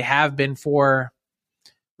 as they have been for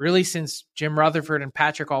really since Jim Rutherford and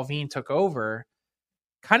Patrick Allvin took over,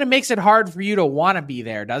 kind of makes it hard for you to want to be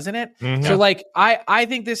there, doesn't it? Mm-hmm. So I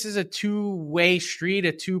think this is a two-way street,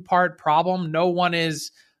 a two-part problem. No one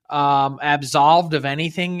is absolved of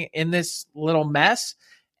anything in this little mess.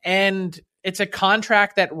 And it's a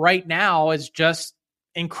contract that right now is just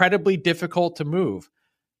incredibly difficult to move.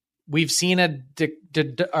 We've seen a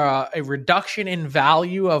reduction in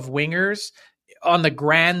value of wingers on the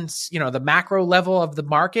the macro level of the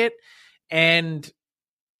market. And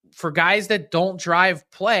for guys that don't drive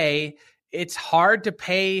play, it's hard to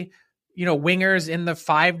pay, wingers in the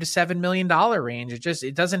 $5 to $7 million range.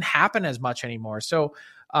 It doesn't happen as much anymore. So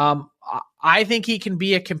I think he can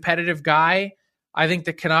be a competitive guy. I think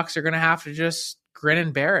the Canucks are going to have to just grin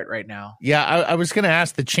and bear it right now. Yeah, I was going to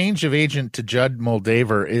ask, the change of agent to Judd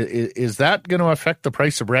Moldaver, is that going to affect the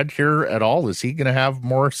price of bread here at all? Is he going to have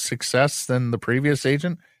more success than the previous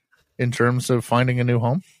agent in terms of finding a new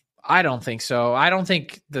home? I don't think so. I don't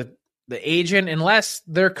think the agent, unless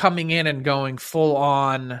they're coming in and going full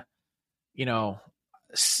on,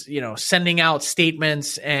 sending out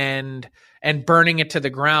statements and burning it to the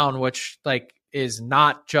ground, which is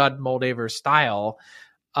not Judd Moldaver's style.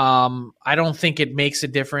 I don't think it makes a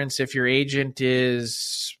difference if your agent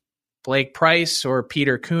is Blake Price or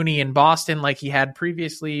Peter Cooney in Boston like he had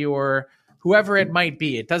previously, or whoever it might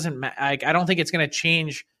be. It doesn't I don't think it's going to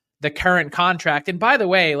change the current contract. And by the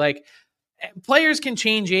way, players can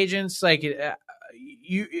change agents. They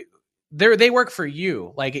work for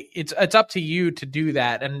you. It's up to you to do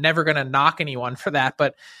that, and never going to knock anyone for that.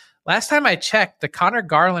 But last time I checked, the Connor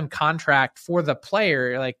Garland contract for the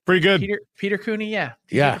player, pretty good. Peter Cooney,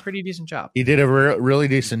 he did a pretty decent job. He did a really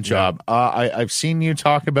decent job. I've seen you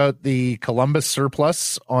talk about the Columbus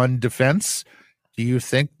surplus on defense. Do you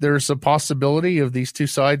think there's a possibility of these two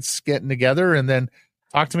sides getting together? And then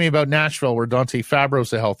talk to me about Nashville, where Dante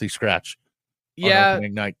Fabro's a healthy scratch. Yeah,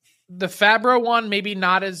 opening night. The Fabro one, maybe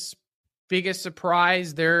not as big a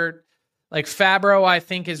surprise. They're Fabro, I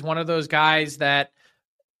think, is one of those guys that,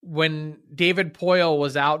 when David Poile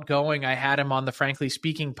was outgoing, I had him on the Frankly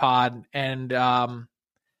Speaking pod, and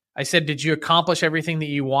I said, did you accomplish everything that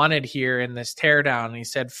you wanted here in this teardown? And he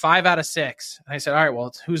said, 5 out of 6. And I said, all right,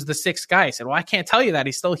 well, who's the 6th guy? He said, well, I can't tell you that.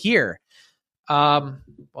 He's still here. Well,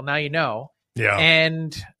 now you know. Yeah.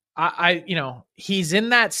 And I he's in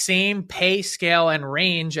that same pay scale and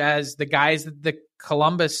range as the guys that the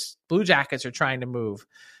Columbus Blue Jackets are trying to move.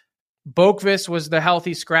 Boqvist was the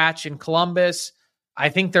healthy scratch in Columbus. I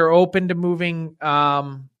think they're open to moving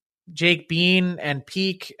Jake Bean and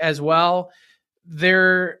Peak as well.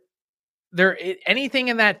 They're anything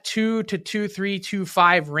in that 2 to 2-3,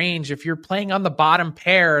 2-5 range. If you're playing on the bottom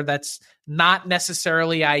pair, that's not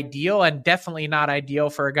necessarily ideal, and definitely not ideal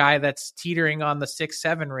for a guy that's teetering on the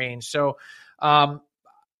 6-7 range. So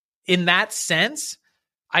in that sense,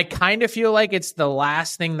 I kind of feel like it's the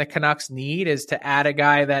last thing the Canucks need is to add a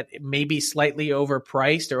guy that may be slightly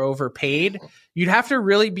overpriced or overpaid. You'd have to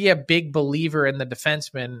really be a big believer in the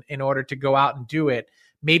defenseman in order to go out and do it.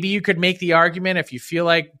 Maybe you could make the argument if you feel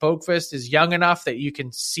like Boqvist is young enough that you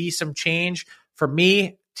can see some change. For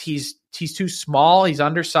me, he's too small. He's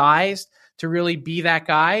undersized to really be that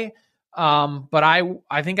guy. But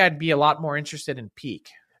I think I'd be a lot more interested in Peak.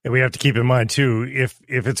 And we have to keep in mind, too, if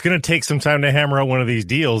it's going to take some time to hammer out one of these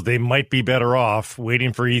deals, they might be better off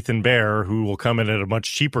waiting for Ethan Bear, who will come in at a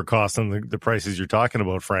much cheaper cost than the prices you're talking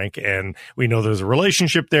about, Frank. And we know there's a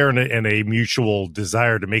relationship there and a mutual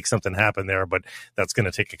desire to make something happen there, but that's going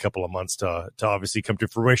to take a couple of months to obviously come to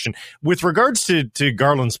fruition. With regards to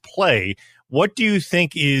Garland's play, what do you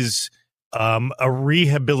think is a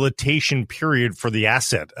rehabilitation period for the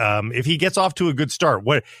asset? If he gets off to a good start,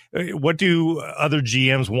 what do other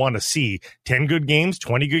GMs want to see? 10 good games,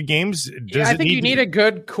 20 good games? I think you need a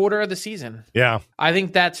good quarter of the season. Yeah. I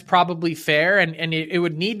think that's probably fair. And it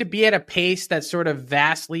would need to be at a pace that sort of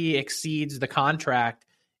vastly exceeds the contract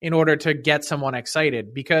in order to get someone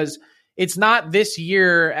excited, because it's not this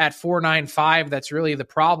year at 4.95 that's really the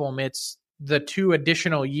problem. It's the 2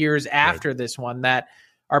 additional years after this one that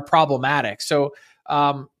are problematic. So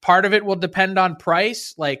part of it will depend on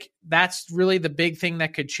price. Like, that's really the big thing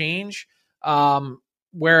that could change.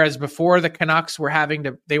 Whereas before, the Canucks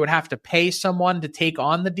they would have to pay someone to take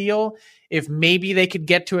on the deal. If maybe they could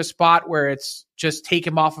get to a spot where it's just take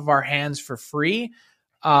him off of our hands for free.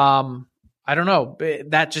 I don't know.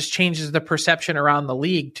 That just changes the perception around the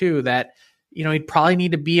league too, that, he'd probably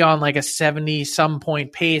need to be on like a 70-some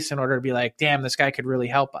point pace in order to be like, damn, this guy could really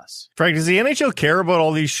help us. Frank, does the NHL care about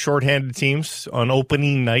all these shorthanded teams on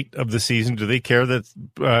opening night of the season? Do they care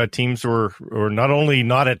that teams are not only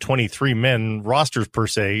not at 23 men rosters per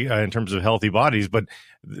se in terms of healthy bodies, but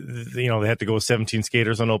they have to go with 17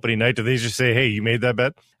 skaters on opening night? Do they just say, hey, you made that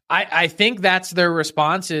bet? I think that's their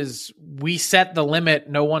response is, we set the limit.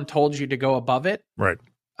 No one told you to go above it. Right.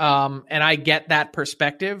 And I get that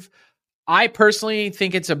perspective. I personally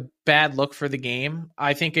think it's a bad look for the game.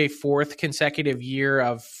 I think a 4th consecutive year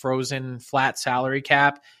of frozen flat salary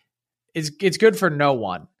cap it's good for no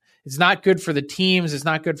one. It's not good for the teams. It's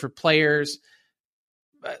not good for players.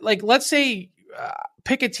 Like, let's say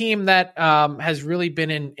pick a team that has really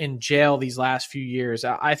been in jail these last few years.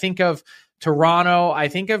 I think of Toronto. I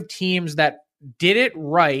think of teams that did it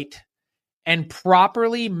right and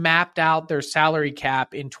properly mapped out their salary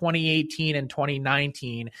cap in 2018 and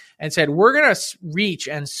 2019 and said, we're going to reach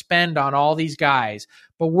and spend on all these guys,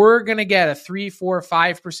 but we're going to get a 3, 4,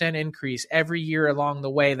 5% increase every year along the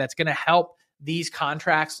way. That's going to help these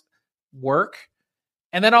contracts work.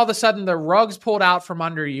 And then all of a sudden the rug's pulled out from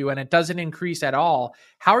under you and it doesn't increase at all.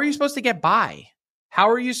 How are you supposed to get by? How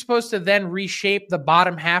are you supposed to then reshape the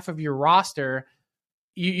bottom half of your roster?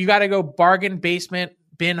 You got to go bargain basement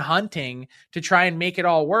bin hunting to try and make it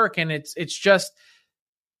all work. And it's just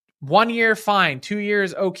 1 year, fine. 2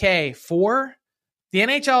 years, okay. 4, the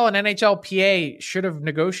NHL and NHLPA should have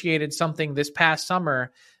negotiated something this past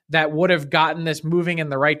summer that would have gotten this moving in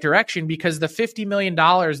the right direction, because the $50 million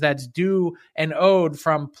that's due and owed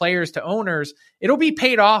from players to owners, it'll be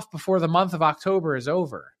paid off before the month of October is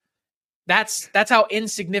over. That's how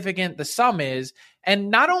insignificant the sum is.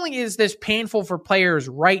 And not only is this painful for players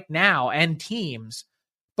right now and teams,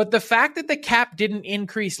 but the fact that the cap didn't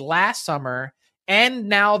increase last summer and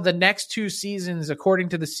now the next 2 seasons, according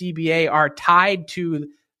to the CBA, are tied to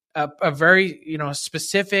a very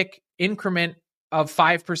specific increment of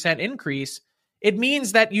 5% increase, it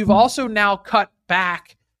means that you've also now cut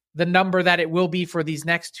back the number that it will be for these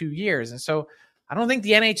next 2 years. And so I don't think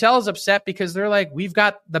the NHL is upset, because they're like, we've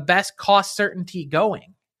got the best cost certainty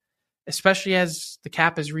going, especially as the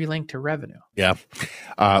cap is relinked to revenue. Yeah.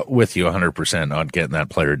 With you 100% on getting that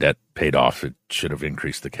player debt paid off. It should have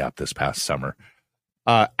increased the cap this past summer.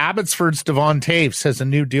 Abbotsford's Devon Taves has a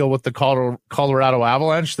new deal with the Colorado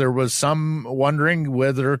Avalanche. There was some wondering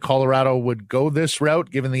whether Colorado would go this route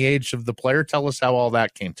given the age of the player. Tell us how all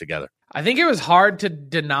that came together. I think it was hard to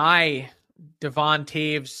deny Devon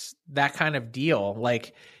Taves that kind of deal.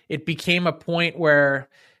 Like, it became a point where,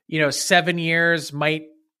 7 years might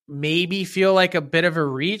maybe feel like a bit of a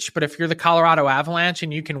reach, but if you're the Colorado Avalanche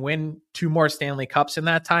and you can win 2 more Stanley Cups in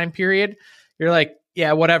that time period, you're like,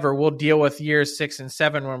 yeah, whatever. We'll deal with years 6 and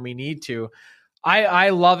 7 when we need to. I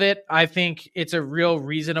love it. I think it's a real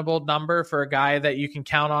reasonable number for a guy that you can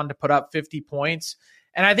count on to put up 50 points.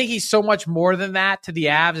 And I think he's so much more than that to the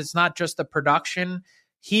Avs. It's not just the production.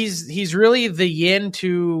 He's really the yin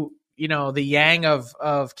to, the yang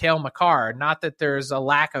of Cale Makar. Not that there's a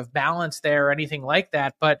lack of balance there or anything like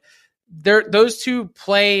that, but those two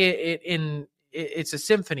play it's a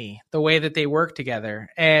symphony, the way that they work together.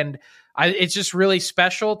 And it's just really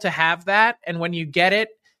special to have that. And when you get it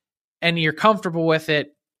and you're comfortable with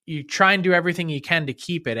it, you try and do everything you can to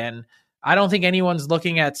keep it. And I don't think anyone's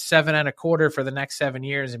looking at 7.25 for the next 7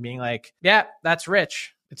 years and being like, yeah, that's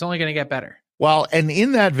rich. It's only going to get better. Well, and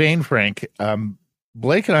in that vein, Frank,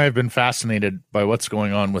 Blake and I have been fascinated by what's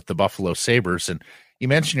going on with the Buffalo Sabres. And you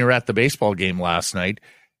mentioned you were at the baseball game last night.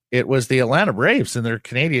 It was the Atlanta Braves and their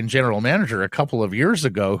Canadian general manager a couple of years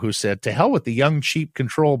ago who said, to hell with the young, cheap,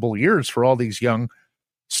 controllable years for all these young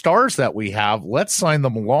stars that we have. Let's sign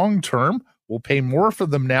them long-term. We'll pay more for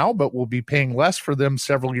them now, but we'll be paying less for them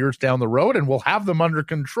several years down the road, and we'll have them under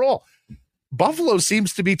control. Buffalo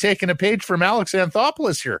seems to be taking a page from Alex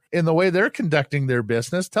Anthopoulos here in the way they're conducting their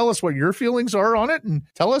business. Tell us what your feelings are on it, and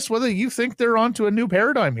tell us whether you think they're onto a new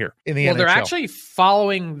paradigm here in the NHL. Well, they're actually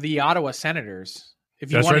following the Ottawa Senators.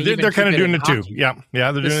 If you That's right. They're kind of doing it too. Yeah,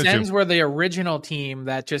 they're doing it too. The Sens were the original team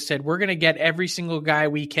that just said, we're going to get every single guy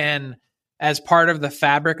we can as part of the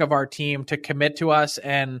fabric of our team to commit to us.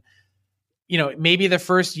 And, maybe the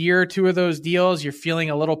first year or two of those deals, you're feeling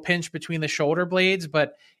a little pinch between the shoulder blades,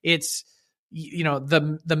 but it's,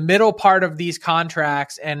 the middle part of these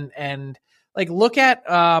contracts and like, look at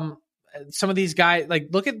some of these guys, like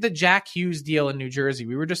look at the Jack Hughes deal in New Jersey.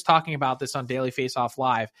 We were just talking about this on Daily Faceoff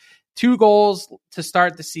Live. 2 goals to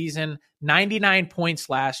start the season, 99 points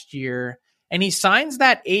last year. And he signs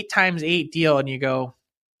that 8x8 deal. And you go,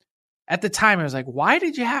 at the time, I was like, why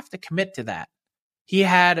did you have to commit to that? He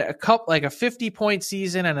had a 50-point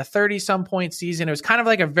season and a 30-some point season. It was kind of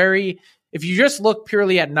like if you just look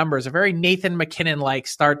purely at numbers, a very Nathan McKinnon-like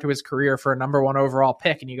start to his career for a number 1 overall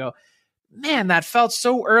pick. And you go, man, that felt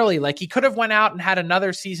so early. Like he could have went out and had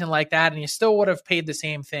another season like that and you still would have paid the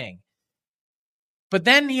same thing. But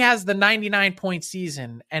then he has the 99-point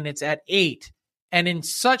season, and it's at 8. And in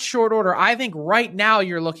such short order, I think right now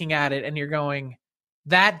you're looking at it and you're going,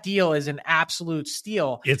 that deal is an absolute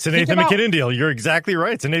steal. It's a Nathan McKinnon deal. You're exactly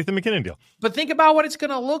right. It's a Nathan McKinnon deal. But think about what it's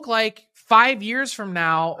going to look like 5 years from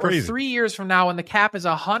now or 3 years from now when the cap is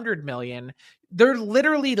 $100 million. They're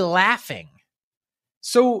literally laughing.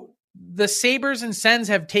 So the Sabres and Sens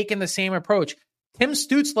have taken the same approach. Tim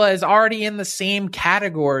Stützle is already in the same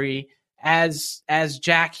category as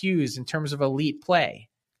Jack Hughes in terms of elite play.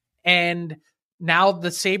 And now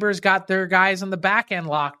the Sabres got their guys on the back end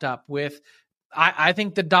locked up with, I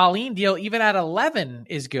think the Dahlin deal, even at 11,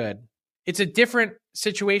 is good. It's a different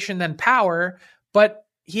situation than Power, but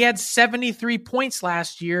he had 73 points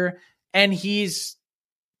last year, and these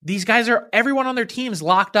guys are, everyone on their team's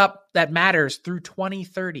locked up that matters through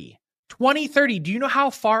 2030. 2030. Do you know how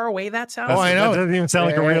far away that sounds? Oh, I know. That doesn't even sound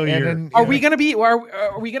like a real year. Then, are we going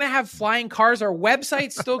to have flying cars? Are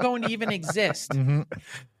websites still going to even exist? Mm-hmm.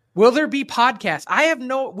 Will there be podcasts?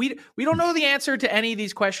 We don't know the answer to any of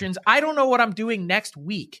these questions. I don't know what I'm doing next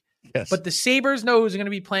week. Yes. But the Sabres know who's going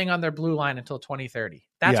to be playing on their blue line until 2030.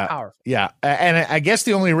 That's powerful. Yeah. And I guess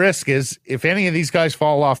the only risk is if any of these guys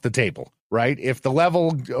fall off the table, right? If the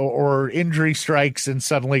level or injury strikes and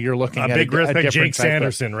suddenly you're looking at a big risk like Jake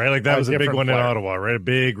Sanderson, right? Like that was a big one in Ottawa, right? A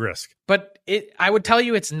big risk. But I would tell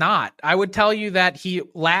you it's not. I would tell you that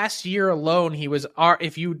last year alone, he was,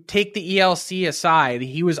 if you take the ELC aside,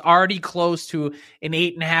 he was already close to an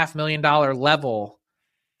 $8.5 million level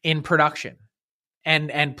in production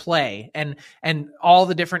and play and all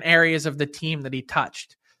the different areas of the team that he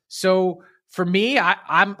touched. So for me,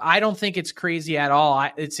 I don't think it's crazy at all.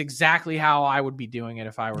 It's exactly how I would be doing it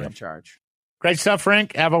if I were in charge. Great stuff,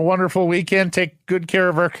 Frank. Have a wonderful weekend. Take good care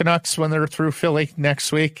of our Canucks when they're through Philly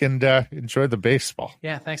next week, and enjoy the baseball.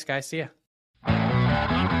 Yeah, thanks, guys. See ya.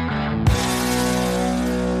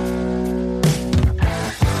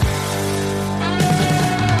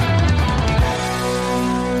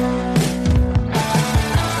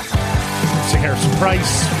 Harrison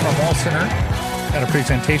Price from All Center. And a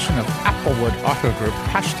presentation of Applewood Auto Group.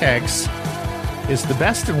 Hashtags is the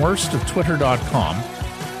best and worst of Twitter.com.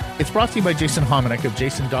 It's brought to you by Jason Hominick of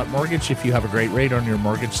Jason.Mortgage. If you have a great rate on your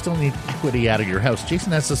mortgage, still need equity out of your house,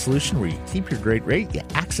 Jason has a solution where you keep your great rate, you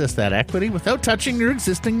access that equity without touching your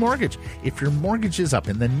existing mortgage. If your mortgage is up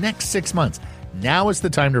in the next 6 months, now is the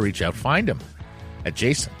time to reach out. Find him at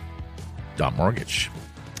Jason.Mortgage.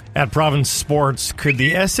 At Province Sports, could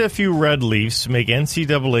the SFU Red Leafs make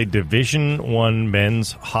NCAA Division I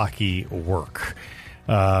men's hockey work?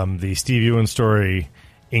 The Steve Ewan story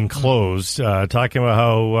enclosed, talking about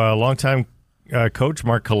how longtime coach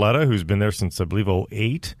Mark Coletta, who's been there since, I believe,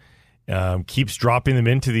 2008, keeps dropping them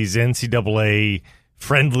into these NCAA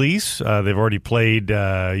friendlies. They've already played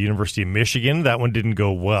University of Michigan. That one didn't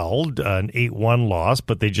go well, an 8-1 loss,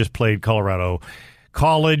 but they just played Colorado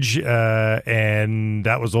College, and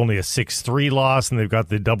that was only a 6-3 loss, and they've got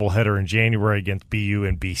the doubleheader in January against BU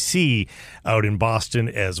and BC out in Boston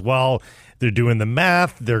as well. They're doing the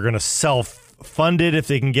math. They're going to self-fund it if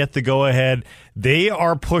they can get the go-ahead. They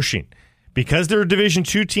are pushing. Because they're a Division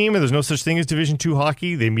II team and there's no such thing as Division II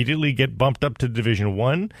hockey, they immediately get bumped up to Division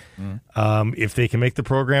I if they can make the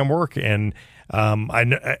program work. And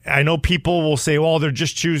I know people will say, well, they're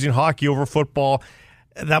just choosing hockey over football.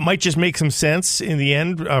 That might just make some sense in the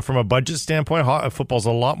end from a budget standpoint. Football's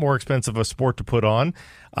a lot more expensive a sport to put on.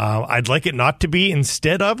 I'd like it not to be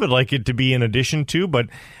instead of. I'd like it to be in addition to, but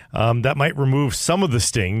that might remove some of the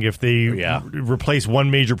sting if they replace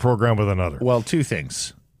one major program with another. Well, two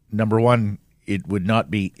things. Number one, it would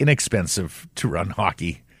not be inexpensive to run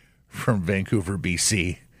hockey from Vancouver,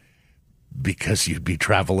 BC, because you'd be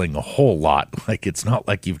traveling a whole lot. Like, it's not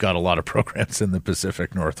like you've got a lot of programs in the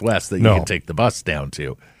Pacific Northwest that you can take the bus down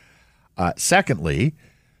to. Secondly,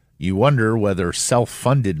 you wonder whether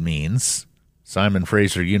self-funded means Simon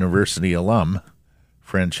Fraser University alum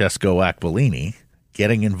Francesco Aquilini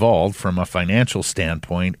getting involved from a financial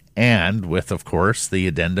standpoint and with, of course, the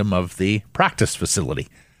addendum of the practice facility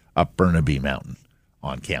up Burnaby Mountain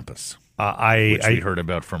on campus, which we heard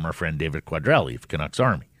about from our friend David Quadrelli of Canucks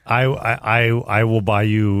Army. I will buy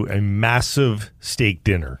you a massive steak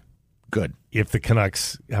dinner. Good. If the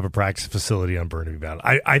Canucks have a practice facility on Burnaby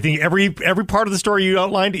Mountain. I think every part of the story you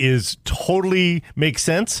outlined is totally makes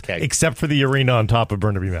sense, except for the arena on top of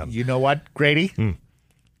Burnaby Mountain. You know what, Grady?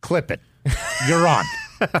 Clip it. You're on.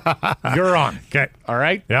 You're on. Okay. All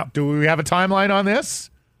right? Yeah. Do we have a timeline on this?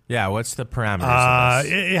 Yeah, what's the parameters of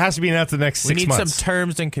this? It has to be announced the next 6 months. We need some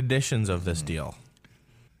terms and conditions of this deal.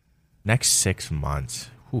 Next 6 months.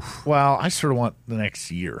 Oof. Well, I sort of want the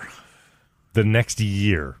next year. The next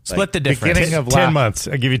year. Split the difference. Beginning of 10 months.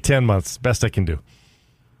 I'll give you 10 months. Best I can do.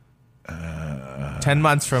 10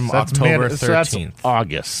 months from October 13th. So that's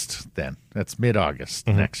August then. That's mid-August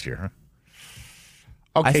next year. Huh?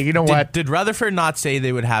 Okay, you know what? Did Rutherford not say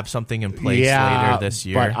they would have something in place later this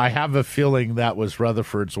year? But I have a feeling that was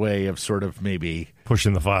Rutherford's way of sort of maybe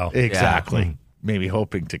pushing the file. Exactly. Yeah. Maybe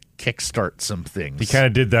hoping to kickstart some things. He kind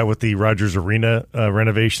of did that with the Rogers Arena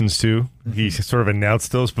renovations too. He sort of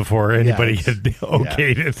announced those before anybody had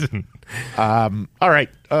okayed it. All right.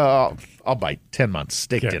 I'll buy 10 months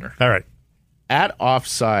steak dinner. All right. At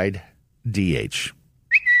Offside DH,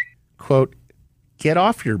 quote, get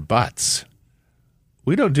off your butts.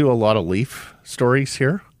 We don't do a lot of Leaf stories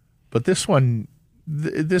here, but this one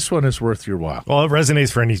is worth your while. Well, it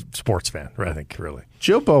resonates for any sports fan, I think, really.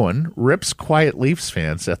 Joe Bowen rips quiet Leafs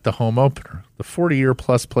fans at the home opener. The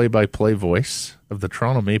 40-year-plus play-by-play voice of the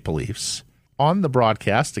Toronto Maple Leafs on the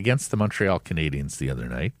broadcast against the Montreal Canadiens the other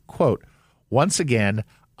night, quote, once again,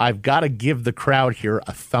 I've got to give the crowd here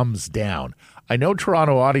a thumbs down. I know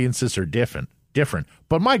Toronto audiences are different,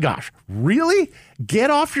 but my gosh, really? Get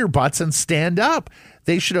off your butts and stand up.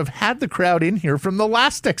 They should have had the crowd in here from the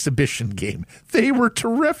last exhibition game. They were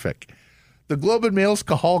terrific. The Globe and Mail's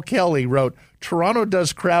Cahal Kelly wrote, Toronto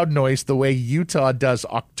does crowd noise the way Utah does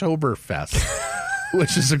Oktoberfest,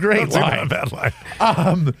 which is a great line. Not a bad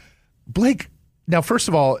line. Blake, now, first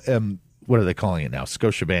of all, what are they calling it now?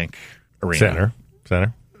 Scotiabank Arena.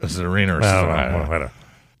 Center. Is it arena or center?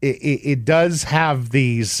 It does have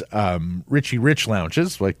these Richie Rich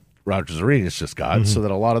lounges, like Rogers Arena's just got, so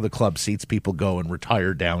that a lot of the club seats people go and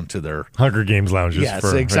retire down to their Hunger Games lounges. Yes,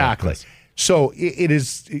 exactly. So it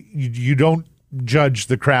is. You don't judge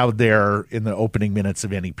the crowd there in the opening minutes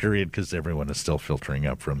of any period because everyone is still filtering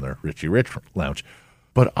up from their Richie Rich lounge.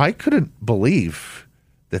 But I couldn't believe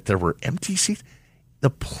that there were empty seats. The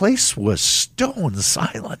place was stone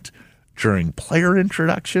silent during player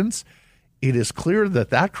introductions. It is clear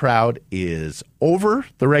that crowd is over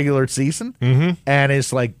the regular season and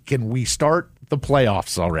is like, can we start the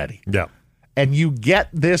playoffs already? Yeah. And you get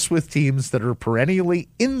this with teams that are perennially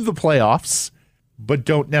in the playoffs, but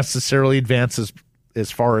don't necessarily advance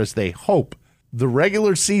as far as they hope. The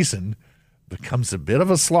regular season becomes a bit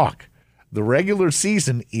of a slog. The regular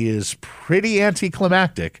season is pretty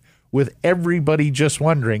anticlimactic, with everybody just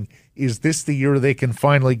wondering, is this the year they can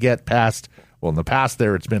finally get past? Well, in the past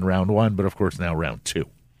there, it's been round 1, but of course now round 2.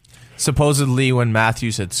 Supposedly, when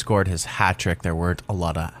Matthews had scored his hat trick, there weren't a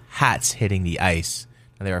lot of hats hitting the ice,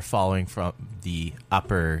 and they were falling from the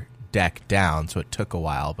upper deck down, so it took a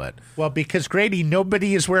while. But well, because Grady,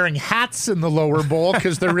 nobody is wearing hats in the lower bowl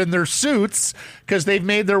because they're in their suits because they've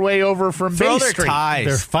made their way over from throw Bay their Street. ties.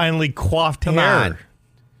 They're finally coiffed Come hair. on.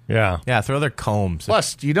 Yeah. Throw their combs.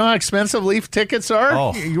 Plus, do you know how expensive Leaf tickets are?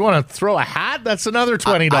 Oh. You want to throw a hat? That's another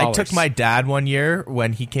 $20. I took my dad one year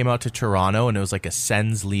when he came out to Toronto, and it was like a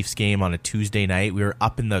Sens Leafs game on a Tuesday night. We were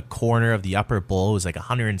up in the corner of the upper bowl. It was like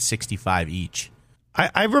 $165 each.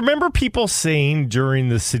 I remember people saying during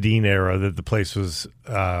the Sedin era that the place was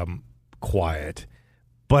quiet,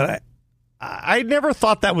 but I never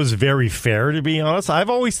thought that was very fair, to be honest. I've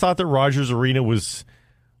always thought that Rogers Arena was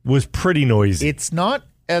pretty noisy. It's not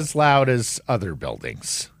as loud as other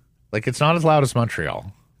buildings. Like, it's not as loud as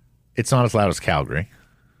Montreal. It's not as loud as Calgary.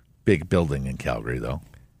 Big building in Calgary, though.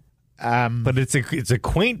 But it's a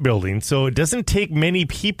quaint building, so it doesn't take many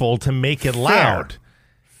people to make it loud.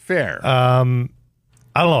 Fair.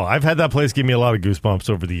 I don't know. I've had that place give me a lot of goosebumps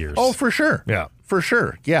over the years. Oh, for sure. Yeah. For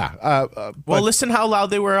sure. Yeah. Well, listen how loud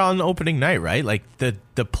they were on opening night, right? Like,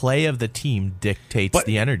 the play of the team dictates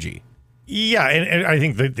the energy. Yeah, and I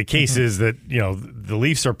think the case is that, the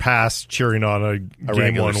Leafs are past cheering on a game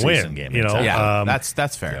regular 1 win. season game, Exactly. Yeah,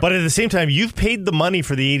 that's fair. But at the same time, you've paid the money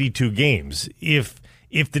for the 82 games.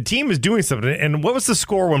 If the team is doing something, and what was the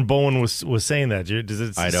score when Bowen was saying that?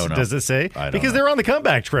 I don't know. Does it say? I don't because know. they're on the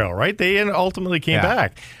comeback trail, right? They ultimately came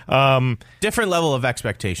back. Different level of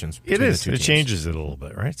expectations. It between is. the two It teams. changes it a little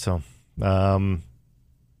bit, right? So,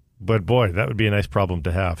 but boy, that would be a nice problem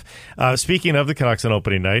to have. Speaking of the Canucks on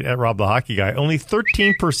opening night, at Rob the Hockey Guy, only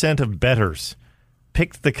 13% of bettors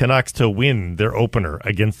picked the Canucks to win their opener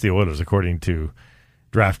against the Oilers, according to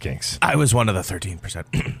DraftKings. I was one of the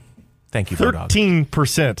 13%. Thank you, Bodog.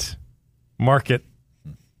 13% market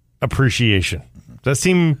appreciation. Does that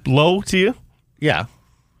seem low to you? Yeah.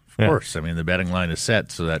 Of course. I mean, the betting line is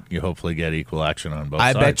set so that you hopefully get equal action on both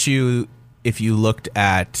I sides. bet you if you looked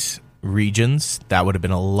at regions, that would have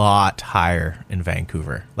been a lot higher in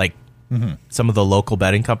Vancouver. Like some of the local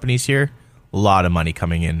betting companies here, a lot of money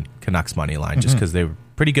coming in Canucks money line just because they were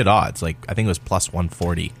pretty good odds. Like, I think it was plus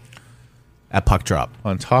 140 at puck drop.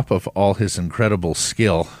 On top of all his incredible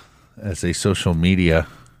skill as a social media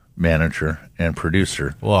manager and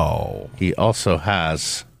producer, Whoa. he also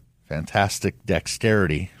has fantastic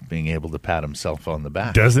dexterity, being able to pat himself on the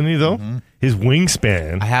back. Doesn't he, though? His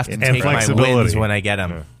wingspan I have to and take my flexibility. wins when I get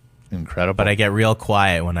them, Incredible. but I get real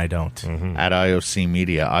quiet when I don't. At IOC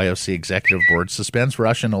Media, IOC Executive Board suspends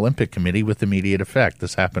Russian Olympic Committee with immediate effect.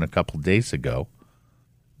 This happened a couple days ago.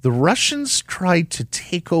 The Russians tried to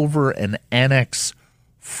take over and annex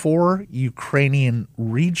 4 Ukrainian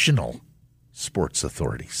regional sports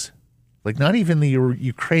authorities. Like, not even the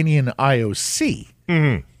Ukrainian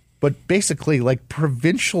IOC, but basically like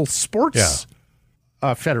provincial sports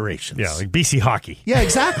federations. Yeah, like BC Hockey. Yeah,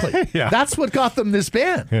 exactly. Yeah. That's what got them this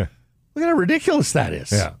ban. Yeah. Look at how ridiculous that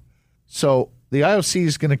is. Yeah. So the IOC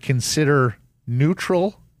is going to consider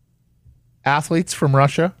neutral athletes from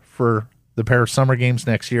Russia for the Paris Summer Games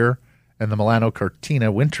next year and the Milano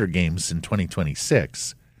Cortina Winter Games in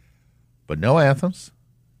 2026. But no anthems,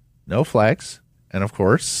 no flags, and of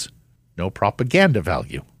course, no propaganda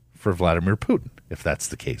value for Vladimir Putin, if that's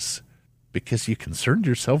the case. Because you concerned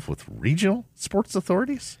yourself with regional sports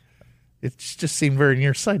authorities? It just seemed very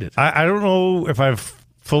nearsighted. I don't know if I've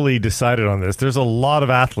fully decided on this. There's a lot of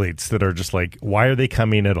athletes that are just like, why are they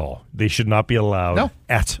coming at all? They should not be allowed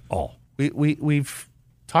at all. We've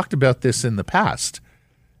talked about this in the past.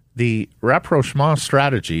 The rapprochement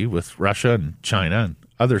strategy with Russia and China and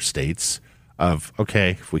other states of,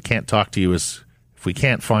 okay, if we can't talk to you if we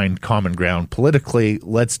can't find common ground politically,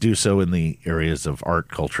 let's do so in the areas of art,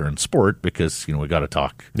 culture, and sport because, we got to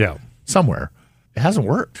talk somewhere. It hasn't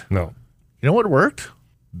worked. No. You know what worked?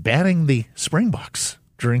 Banning the Springboks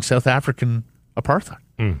during South African apartheid.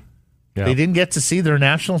 Yeah. They didn't get to see their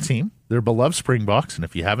national team, their beloved Springboks. And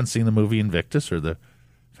if you haven't seen the movie Invictus or the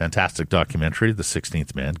fantastic documentary, The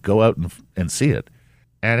 16th Man, go out and see it.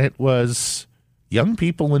 And it was young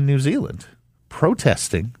people in New Zealand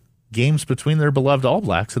protesting games between their beloved All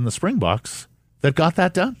Blacks and the Springboks that got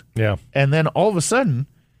that done. Yeah. And then all of a sudden,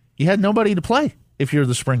 you had nobody to play if you're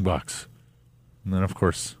the Springboks. And then, of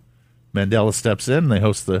course, Mandela steps in. They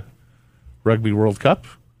host the Rugby World Cup.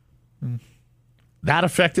 That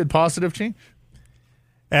affected positive change.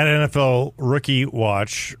 At NFL Rookie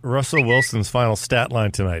Watch, Russell Wilson's final stat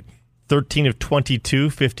line tonight: 13 of 22,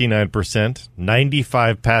 59%,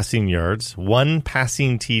 95 passing yards, 1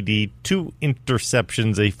 passing TD, 2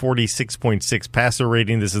 interceptions, a 46.6 passer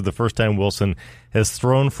rating. This is the first time Wilson has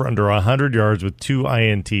thrown for under 100 yards with 2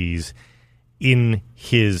 INTs in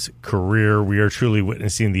his career. We are truly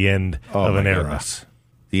witnessing the end of an era. Goodness.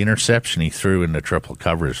 The interception he threw into triple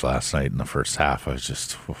coverage last night in the first half, I was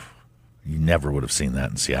just, you never would have seen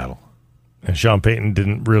that in Seattle. And Sean Payton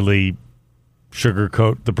didn't really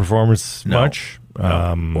sugarcoat the performance much.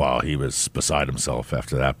 No. Well, he was beside himself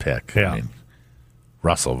after that pick. Yeah. I mean,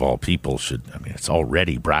 Russell, of all people, it's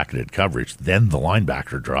already bracketed coverage. Then the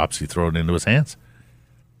linebacker drops. You throw it into his hands.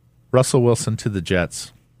 Russell Wilson to the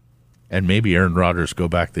Jets. And maybe Aaron Rodgers go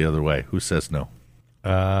back the other way. Who says no?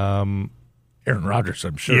 Aaron Rodgers,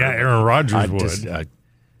 I'm sure. Yeah, Aaron Rodgers would.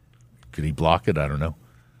 Could he block it? I don't know.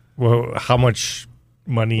 Well, how much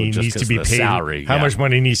money needs to be paid? Salary, how much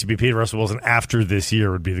money needs to be paid Russell Wilson after this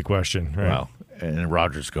year would be the question. Right? Well, and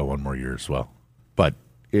Rodgers go one more year as well. But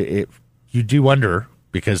you do wonder,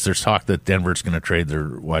 because there's talk that Denver's going to trade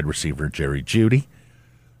their wide receiver, Jerry Jeudy.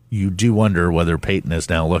 You do wonder whether Peyton has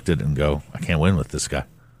now looked at it and go, I can't win with this guy.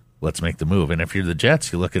 Let's make the move. And if you're the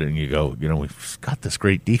Jets, you look at it and you go, we've got this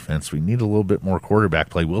great defense. We need a little bit more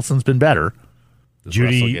quarterback play. Wilson's been better.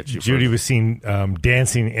 Jeudy was seen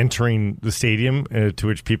dancing, entering the stadium, to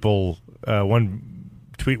which people, one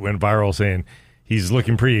tweet went viral saying he's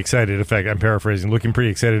looking pretty excited. In fact, I'm paraphrasing, looking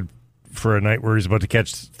pretty excited for a night where he's about to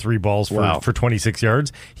catch 3 balls for 26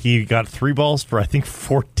 yards. He got 3 balls for, I think,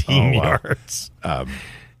 14 yards.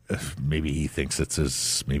 Maybe he thinks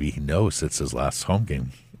maybe he knows it's his last home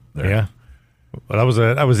game there. Yeah. Well,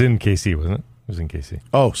 that was in KC, wasn't it? It was in KC.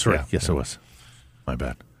 Oh, sorry. Yeah. Yes, it was. My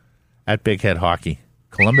bad. At Big Head Hockey,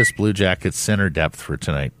 Columbus Blue Jackets center depth for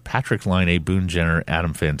tonight: Patrick Laine, Boone Jenner,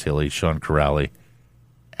 Adam Fantilli, Sean Corrali,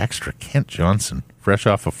 extra Kent Johnson. Fresh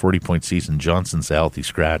off a 40-point season, Johnson's a healthy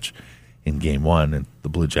scratch in Game 1, and the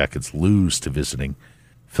Blue Jackets lose to visiting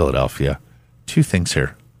Philadelphia. 2 things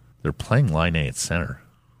here. They're playing Laine at center.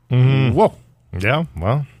 Mm-hmm. Whoa. Yeah,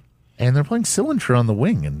 well. And they're playing Sillinger on the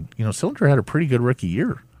wing, and, Sillinger had a pretty good rookie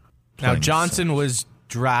year. Now, Johnson was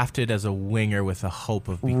drafted as a winger with a hope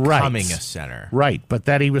of becoming a center. Right, but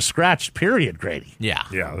that he was scratched, period, Grady. Yeah.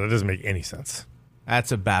 Yeah, that doesn't make any sense.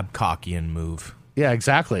 That's a Babcockian move. Yeah,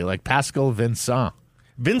 exactly, like Pascal Vincent.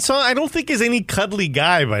 Vincent, I don't think is any cuddly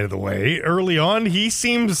guy, by the way. Early on, he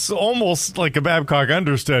seems almost like a Babcock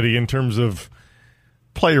understudy in terms of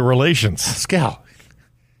player relations. Pascal,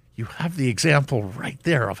 you have the example right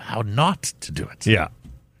there of how not to do it. Yeah.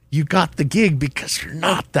 You got the gig because you're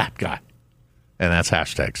not that guy. And that's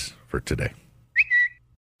hashtags for today.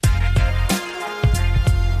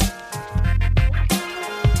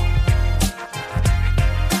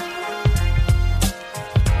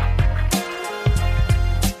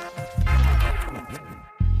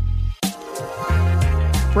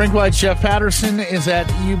 Rink-wide Chef Paterson is at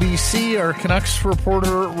UBC, our Canucks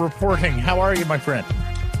reporter reporting. How are you, my friend?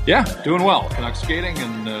 Yeah, doing well. Canucks skating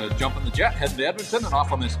and jumping the jet, heading to Edmonton and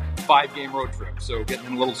off on this 5-game road trip. So getting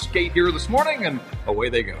in a little skate here this morning, and away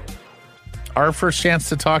they go. Our first chance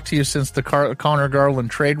to talk to you since the Connor Garland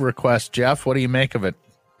trade request, Jeff. What do you make of it?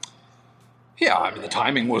 Yeah, I mean, the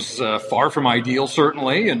timing was far from ideal,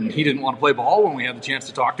 certainly, and he didn't want to play ball when we had the chance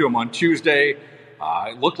to talk to him on Tuesday.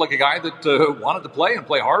 It looked like a guy that wanted to play and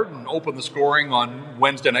play hard and open the scoring on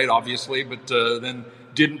Wednesday night, obviously, but then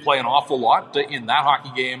didn't play an awful lot in that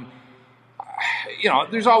hockey game.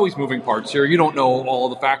 There's always moving parts here. You don't know all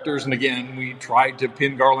of the factors. And again, we tried to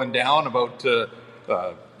pin Garland down about the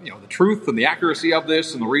truth and the accuracy of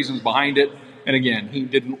this and the reasons behind it. And again, he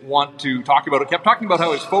didn't want to talk about it. Kept talking about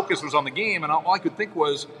how his focus was on the game. And all I could think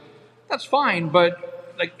was, that's fine,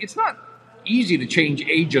 but it's not easy to change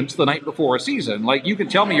agents the night before a season. You can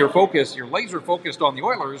tell me you're laser focused on the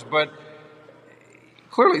Oilers, but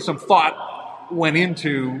clearly some thought went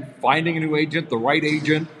into finding a new agent, the right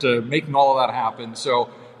agent, making all of that happen. So,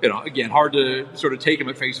 again, hard to sort of take him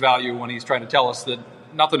at face value when he's trying to tell us that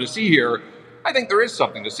nothing to see here. I think there is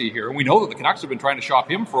something to see here. And we know that the Canucks have been trying to shop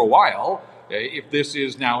him for a while. If this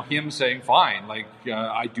is now him saying, fine,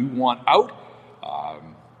 I do want out,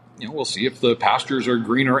 we'll see if the pastures are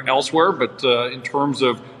greener elsewhere. But in terms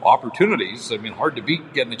of opportunities, I mean, hard to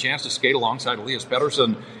beat getting a chance to skate alongside Elias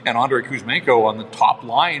Paterson and Andrei Kuzmenko on the top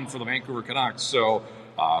line for the Vancouver Canucks. So,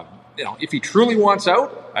 if he truly wants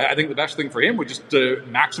out, I think the best thing for him would just to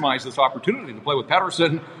maximize this opportunity to play with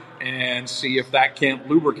Paterson and see if that can't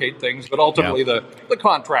lubricate things. But ultimately, the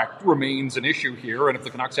contract remains an issue here, and if the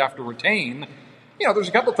Canucks have to retain, there's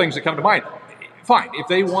a couple of things that come to mind. Fine, if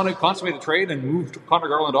they want to consummate a trade and move Connor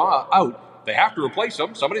Garland out, they have to replace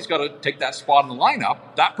him. Somebody's got to take that spot in the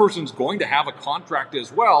lineup. That person's going to have a contract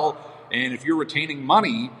as well, and if you're retaining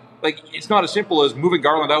money, it's not as simple as moving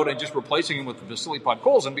Garland out and just replacing him with Vasily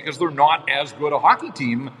Podkolzin, because they're not as good a hockey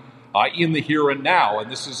team in the here and now.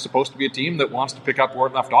 And this is supposed to be a team that wants to pick up where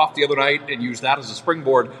it left off the other night and use that as a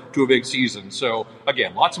springboard to a big season. So,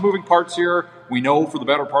 again, lots of moving parts here. We know for the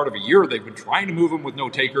better part of a year they've been trying to move him with no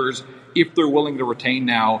takers. If they're willing to retain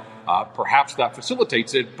now, perhaps that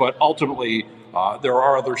facilitates it. But ultimately, there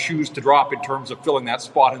are other shoes to drop in terms of filling that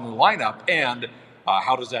spot in the lineup. And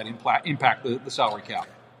how does that impact the salary cap?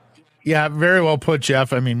 Yeah, very well put,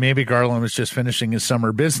 Jeff. I mean, maybe Garland was just finishing his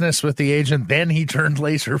summer business with the agent. Then he turned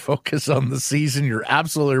laser focus on the season. You're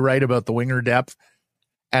absolutely right about the winger depth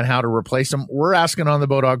and how to replace him. We're asking on the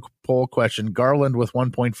Bodog poll question, Garland with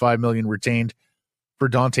 $1.5 million retained for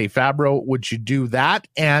Dante Fabro. Would you do that?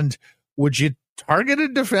 And would you target a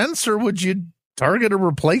defense, or would you target a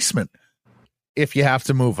replacement if you have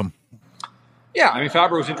to move him? Yeah, I mean,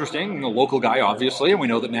 Fabro's interesting, a local guy, obviously, and we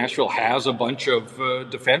know that Nashville has a bunch of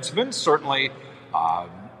defensemen, certainly.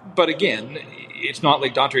 But again, it's not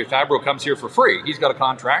like Dante Fabro comes here for free. He's got a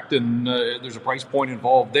contract, and there's a price point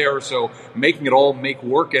involved there, so making it all make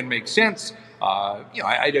work and make sense,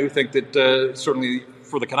 I do think that certainly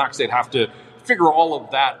for the Canucks, they'd have to figure all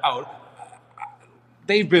of that out.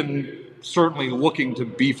 They've been certainly looking to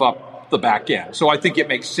beef up the back end, so I think it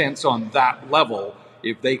makes sense on that level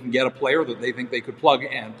if they can get a player that they think they could plug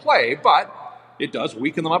and play, but it does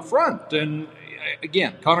weaken them up front. And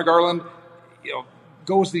again, Connor Garland,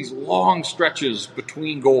 goes these long stretches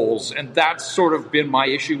between goals, and that's sort of been my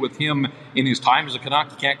issue with him in his time as a Canuck.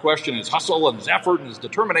 You can't question his hustle and his effort and his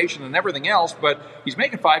determination and everything else, but he's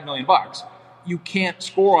making $5 million. You can't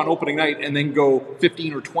score on opening night and then go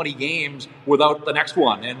 15 or 20 games without the next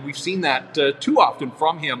one. And we've seen that too often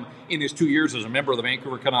from him in his 2 years as a member of the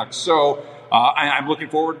Vancouver Canucks. So I'm looking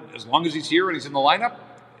forward, as long as he's here and he's in the lineup,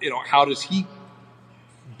 how does he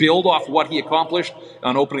build off what he accomplished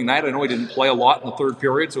on opening night? I know he didn't play a lot in the third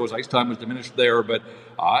period, so his ice time was diminished there. But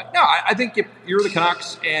I think if you're the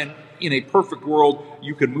Canucks and in a perfect world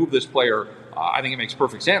you can move this player, I think it makes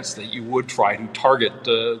perfect sense that you would try to target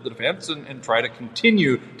the defense and try to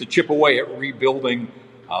continue to chip away at rebuilding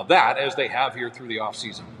that as they have here through the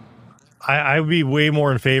offseason. I would be way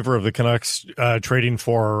more in favor of the Canucks trading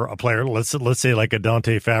for a player, let's say like a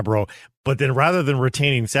Dante Fabro, but then rather than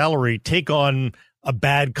retaining salary, take on a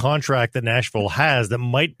bad contract that Nashville has that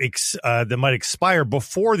might expire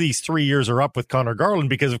before these 3 years are up with Connor Garland,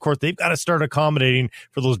 because of course they've got to start accommodating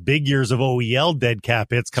for those big years of OEL dead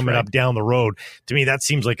cap hits coming up down the road. To me, that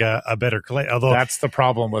seems like a better claim. Although that's the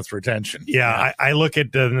problem with retention. Yeah. I look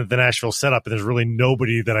at the Nashville setup, and there's really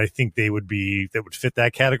nobody that I think that would fit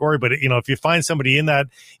that category. But if you find somebody in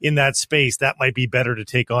that space, that might be better to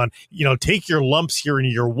take on. Take your lumps here in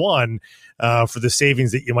year one for the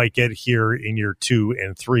savings that you might get here in year 2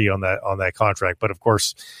 and 3 on that contract. But of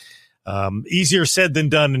course, easier said than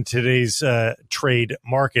done in today's trade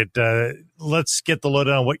market. Let's get the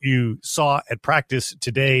lowdown on what you saw at practice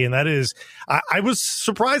today. And that is, I was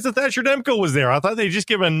surprised that Thatcher Demko was there. I thought they'd just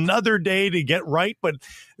give him another day to get right, but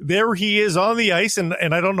there he is on the ice. And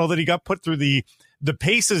I don't know that he got put through the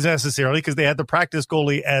paces necessarily, because they had the practice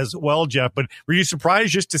goalie as well, Jeff. But were you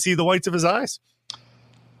surprised just to see the whites of his eyes?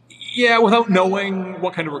 Yeah, without knowing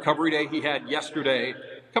what kind of recovery day he had yesterday,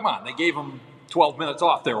 come on, they gave him 12 minutes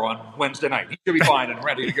off there on Wednesday night. He should be fine and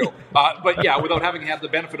ready to go. But yeah, without having had the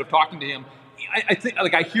benefit of talking to him, I think,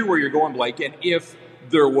 I hear where you're going, Blake, and if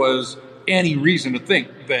there was any reason to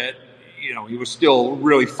think that, he was still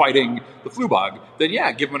really fighting the flu bug, then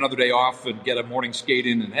yeah, give him another day off and get a morning skate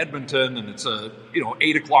in Edmonton, and it's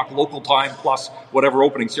 8 o'clock local time plus whatever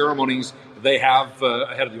opening ceremonies they have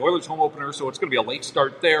ahead of the Oilers home opener, so it's going to be a late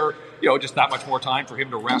start there, just that much more time for him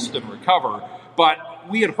to rest and recover. But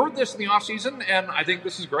we had heard this in the offseason, and I think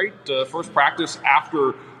this is great. First practice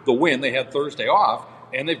after the win, they had Thursday off,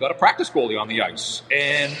 and they've got a practice goalie on the ice.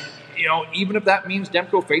 And, even if that means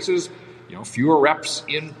Demko faces fewer reps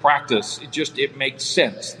in practice, it makes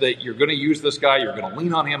sense that you're going to use this guy, you're going to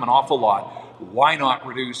lean on him an awful lot. Why not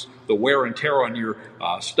reduce the wear and tear on your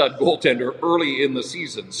stud goaltender early in the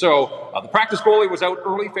season? So the practice goalie was out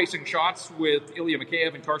early facing shots with Ilya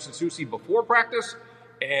Mikheyev and Carson Soucy before practice,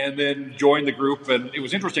 and then joined the group. And it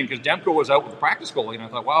was interesting because Demko was out with the practice goalie, and I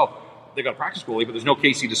thought, wow, they got a practice goalie, but there's no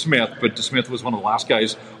Casey DeSmith, but DeSmith was one of the last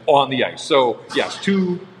guys on the ice. So yes,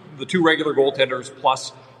 the two regular goaltenders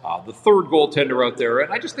plus the third goaltender out there,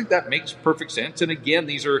 and I just think that makes perfect sense. And again,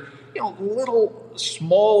 these are little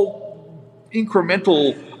small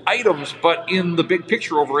incremental items, but in the big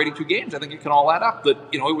picture over 82 games, I think it can all add up that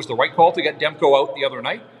it was the right call to get Demko out the other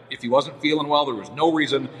night. If he wasn't feeling well, there was no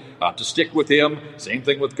reason to stick with him. Same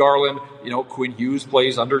thing with Garland. Quinn Hughes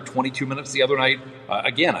plays under 22 minutes the other night.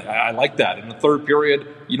 Again, I like that. In the third period,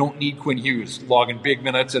 you don't need Quinn Hughes logging big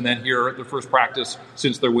minutes, and then here at their first practice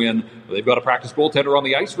since their win, they've got a practice goaltender on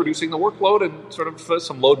the ice, reducing the workload and sort of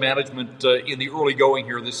some load management in the early going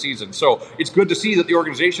here this season. So it's good to see that the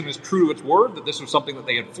organization is true to its word, that this was something that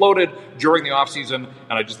they had floated during the offseason,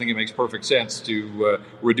 and I just think it makes perfect sense to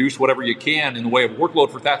reduce whatever you can in the way of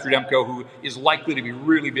workload for Thatcher Demko, who is likely to be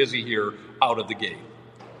really busy here out of the gate.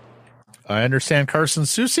 I understand Carson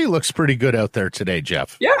Soucy looks pretty good out there today,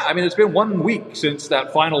 Jeff. Yeah, I mean, it's been 1 week since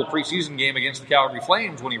that final preseason game against the Calgary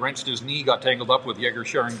Flames when he wrenched his knee, got tangled up with Yegor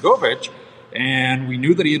Sharangovich, and we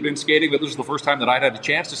knew that he had been skating, but this was the first time that I'd had a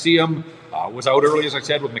chance to see him. Was out early, as I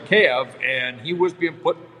said, with Mikheyev, and he was being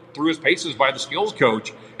put through his paces by the skills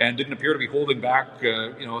coach and didn't appear to be holding back,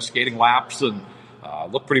 skating laps and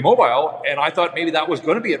looked pretty mobile, and I thought maybe that was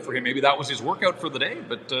going to be it for him. Maybe that was his workout for the day,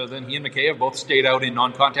 but then he and Mikheyev both stayed out in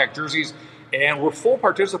non-contact jerseys and were full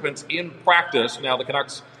participants in practice. Now, the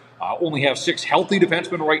Canucks only have 6 healthy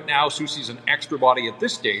defensemen right now. Soucy's an extra body at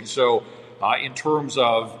this stage, so in terms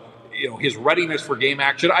of his readiness for game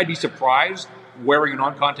action, I'd be surprised wearing a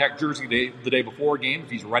non-contact jersey the day before a game if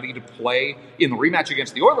he's ready to play in the rematch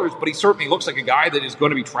against the Oilers, but he certainly looks like a guy that is going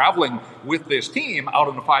to be traveling with this team out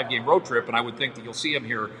on a 5-game road trip, and I would think that you'll see him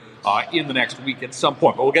here in the next week at some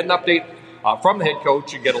point. But we'll get an update from the head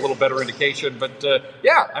coach and get a little better indication. But the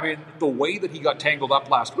way that he got tangled up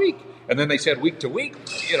last week, and then they said week to week,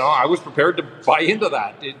 I was prepared to buy into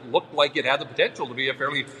that. It looked like it had the potential to be a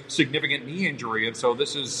fairly significant knee injury, and so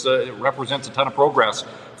this it represents a ton of progress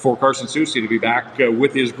for Carson Soucy to be back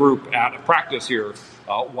with his group at practice here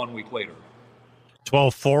 1 week later.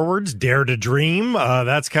 12 forwards, dare to dream.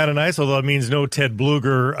 That's kind of nice, although it means no Ted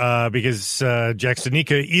Bluger because Jack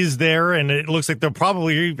Studnicka is there, and it looks like they'll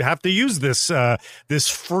probably have to use this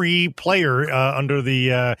free player under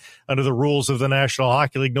the rules of the National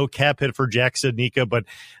Hockey League. No cap hit for Jack Studnicka, but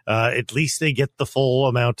at least they get the full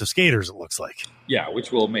amount of skaters, it looks like. Yeah,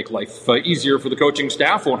 which will make life easier for the coaching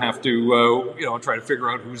staff. Won't have to, try to figure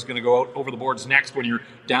out who's going to go out over the boards next when you're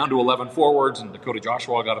down to 11 forwards. And Dakota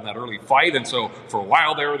Joshua got in that early fight, and so for a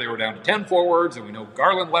while there, they were down to 10 forwards, and we know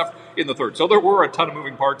Garland left in the third. So there were a ton of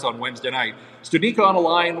moving parts on Wednesday night. Studnicka on a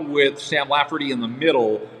line with Sam Lafferty in the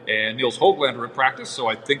middle and Nils Höglander at practice. So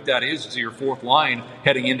I think that is your fourth line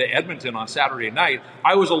heading into Edmonton on Saturday night.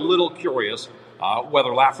 I was a little curious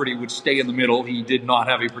whether Lafferty would stay in the middle. He did not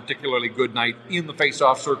have a particularly good night in the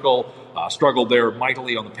face-off circle, struggled there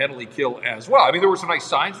mightily on the penalty kill as well. I mean, there were some nice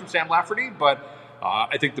signs from Sam Lafferty, but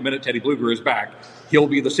I think the minute Teddy Bluger is back, he'll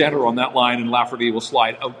be the center on that line, and Lafferty will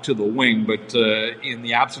slide out to the wing. But in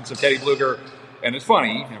the absence of Teddy Bluger, and it's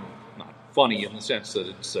funny, not funny in the sense that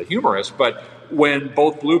it's humorous, but when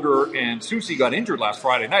both Bluger and Soucy got injured last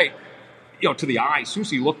Friday night, to the eye,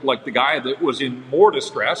 Soucy looked like the guy that was in more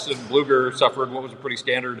distress, and Bluger suffered what was a pretty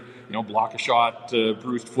standard, block a shot,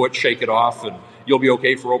 bruised foot, shake it off, and you'll be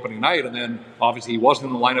okay for opening night. And then, obviously, he wasn't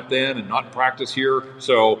in the lineup then and not in practice here.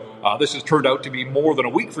 So this has turned out to be more than a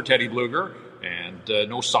week for Teddy Bluger, and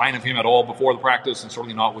no sign of him at all before the practice, and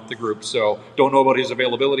certainly not with the group. So don't know about his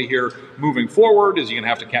availability here moving forward. Is he going to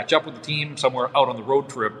have to catch up with the team somewhere out on the road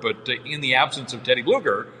trip? But in the absence of Teddy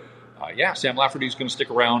Bluger, Sam Lafferty's going to stick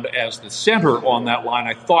around as the center on that line.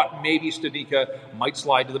 I thought maybe Studnicka might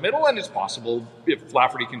slide to the middle, and it's possible if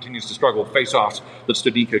Lafferty continues to struggle with face-offs that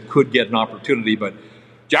Studnicka could get an opportunity. But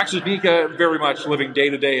Jack Studnicka very much living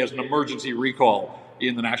day-to-day as an emergency recall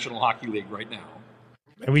in the National Hockey League right now.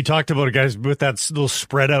 And we talked about it, guys, with those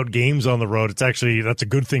spread out games on the road. It's actually, that's a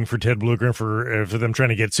good thing for Ted Bluger and for them trying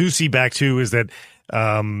to get Soucy back too, is that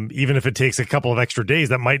even if it takes a couple of extra days,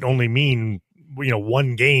 that might only mean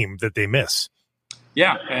one game that they miss.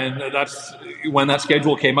 Yeah, and that's when that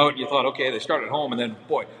schedule came out, you thought, okay, they start at home, and then,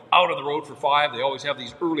 out on the road for 5. They always have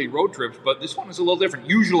these early road trips, but this one is a little different.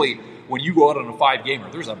 Usually, when you go out on a 5-gamer,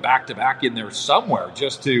 there's a back-to-back in there somewhere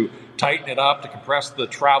just to tighten it up, to compress the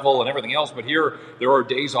travel and everything else. But here, there are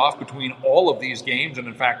days off between all of these games, and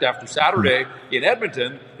in fact, after Saturday in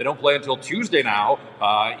Edmonton, they don't play until Tuesday now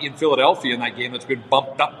in Philadelphia in that game that's been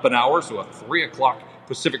bumped up an hour, so a 3 o'clock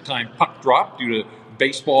Pacific time puck drop due to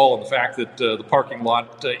baseball and the fact that the parking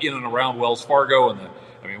lot in and around Wells Fargo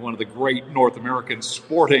and one of the great North American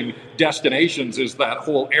sporting destinations is that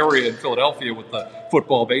whole area in Philadelphia with the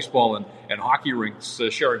football, baseball, and hockey rinks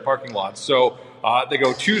sharing parking lots. So they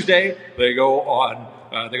go Tuesday, they go on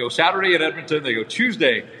They go Saturday in Edmonton, they go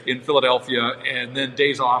Tuesday in Philadelphia, and then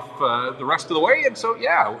days off the rest of the way. And so,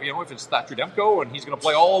 if it's Thatcher Demko and he's going to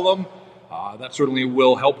play all of them, that certainly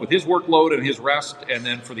will help with his workload and his rest. And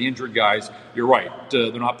then for the injured guys, you're right.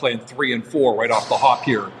 They're not playing 3 and 4 right off the hop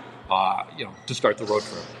here, to start the road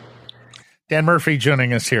trip. Dan Murphy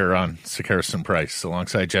joining us here on Seravalli and Price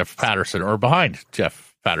alongside Jeff Paterson, or behind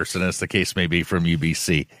Jeff Paterson, as the case may be, from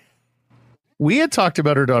UBC. We had talked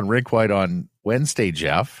about it on Rick White on Wednesday,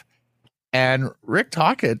 Jeff, and Rick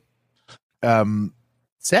Tocchet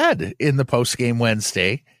said in the post-game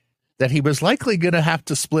Wednesday that he was likely going to have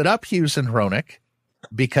to split up Hughes and Hronek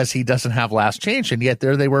because he doesn't have last change, and yet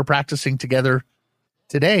there they were practicing together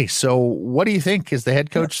today. So what do you think? Is the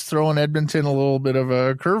head coach throwing Edmonton a little bit of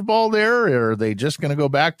a curveball there, or are they just going to go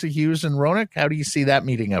back to Hughes and Hronek? How do you see that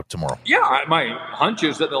meeting out tomorrow? Yeah, my hunch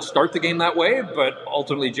is that they'll start the game that way, but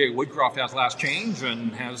ultimately Jay Woodcroft has last change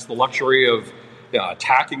and has the luxury of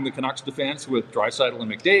attacking the Canucks defense with Draisaitl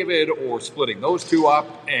and McDavid, or splitting those two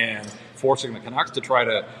up and forcing the Canucks to try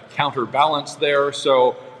to counterbalance there.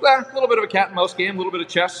 So a little bit of a cat and mouse game, a little bit of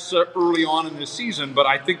chess early on in this season, but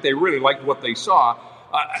I think they really liked what they saw.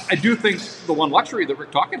 I do think the one luxury that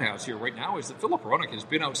Rick Tocchet has here right now is that Filip Hronek has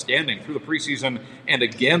been outstanding through the preseason and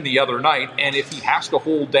again the other night. And if he has to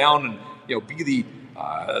hold down and be the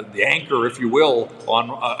anchor, if you will, on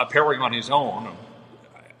a pairing on his own,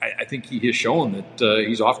 I think he has shown that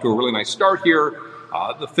he's off to a really nice start here.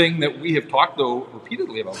 The thing that we have talked, though,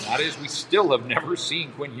 repeatedly about that is we still have never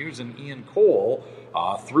seen Quinn Hughes and Ian Cole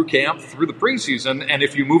through camp, through the preseason. And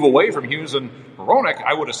if you move away from Hughes and Hronek,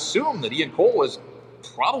 I would assume that Ian Cole is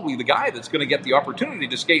probably the guy that's going to get the opportunity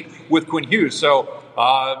to skate with Quinn Hughes. So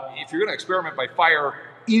if you're going to experiment by fire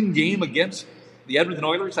in-game against the Edmonton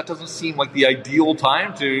Oilers, that doesn't seem like the ideal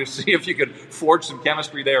time to see if you could forge some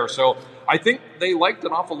chemistry there. So I think they liked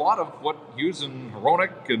an awful lot of what Hughes and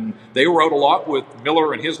Hronek, and they were out a lot with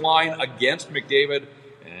Miller and his line against McDavid,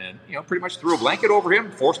 and pretty much threw a blanket over him,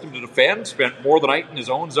 forced him to defend, spent more of the night in his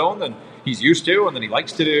own zone than he's used to and than he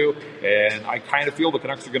likes to do. And I kind of feel the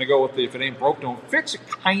Canucks are going to go with the if it ain't broke, don't fix it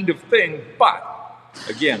kind of thing. But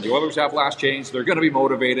again, the Oilers have last change. They're going to be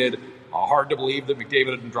motivated. Hard to believe that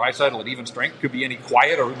McDavid and Draisaitl at even strength could be any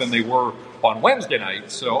quieter than they were on Wednesday night.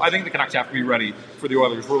 So I think the Canucks have to be ready for the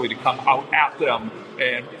Oilers really to come out at them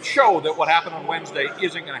and show that what happened on Wednesday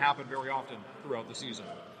isn't going to happen very often throughout the season.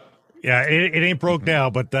 Yeah, it ain't broke now,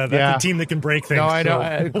 but that's a team that can break things. No, I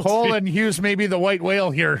know. Cole and Hughes may be the white whale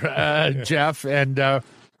here, Jeff. And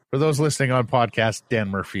for those listening on podcast, Dan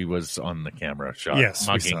Murphy was on the camera shot,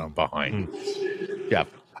 mugging behind. Jeff.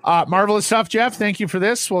 Marvelous stuff, Jeff. Thank you for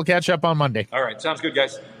this. We'll catch up on Monday. All right. Sounds good,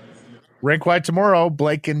 guys. Rink White tomorrow.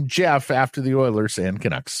 Blake and Jeff after the Oilers and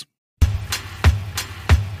Canucks.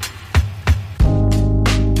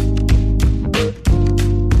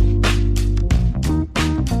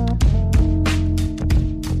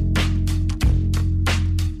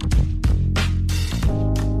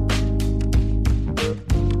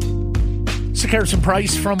 Harrison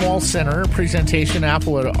Price from Wall Center. Presentation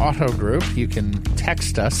Apple Auto Group. You can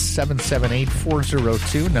text us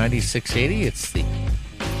 778-402-9680. It's the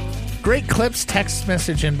Great Clips text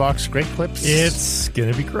message inbox. Great Clips. It's going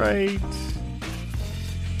to be great.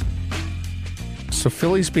 So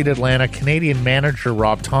Phillies beat Atlanta. Canadian manager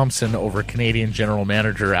Rob Thompson over Canadian general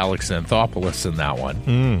manager Alex Anthopoulos in that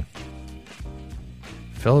one.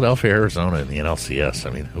 Philadelphia, Arizona in the NLCS. I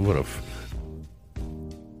mean, who would have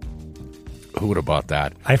bought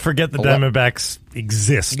that? I forget the Diamondbacks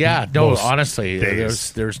exist. Yeah, no, honestly,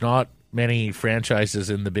 there's not many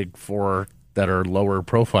franchises in the Big Four that are lower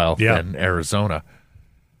profile than Arizona.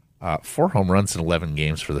 4 home runs in 11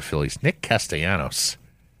 games for the Phillies. Nick Castellanos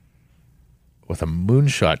with a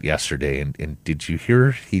moonshot yesterday. And did you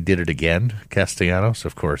hear he did it again, Castellanos?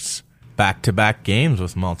 Of course. Back-to-back games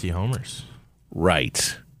with multi-homers.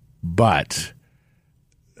 Right. But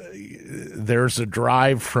there's a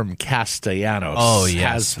drive from Castellanos. Oh, yes.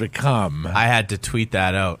 Has become. I had to tweet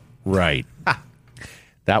that out. Right.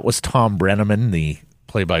 That was Tom Brenneman, the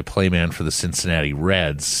play-by-play man for the Cincinnati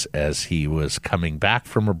Reds, as he was coming back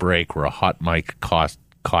from a break where a hot mic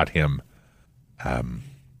caught him.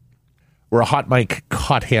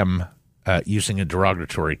 Using a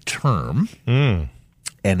derogatory term. And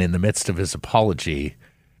in the midst of his apology,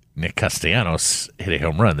 Nick Castellanos hit a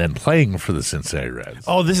home run, then playing for the Cincinnati Reds.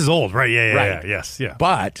 Oh, this is old, right? Yeah, yes.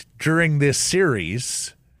 But during this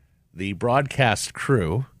series, the broadcast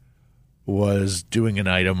crew was doing an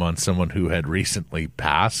item on someone who had recently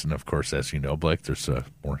passed. And, of course, as you know, Blake, there's a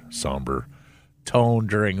more somber tone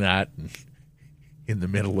during that. in the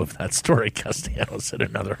middle of that story, Castellanos hit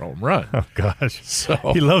another home run. Oh, gosh. So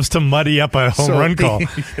He loves to muddy up a home run call.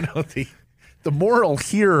 The moral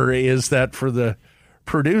here is that for the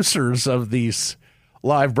producers of these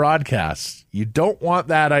live broadcasts, you don't want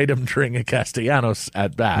that item during a Castellanos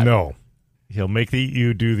at bat. No. He'll make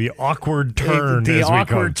you do the awkward turn. The as we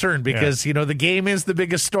awkward come. turn because, the game is the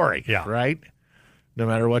biggest story. Yeah. Right? No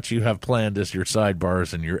matter what you have planned as your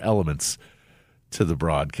sidebars and your elements to the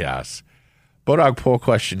broadcast. Bodog poll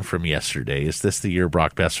question from yesterday. Is this the year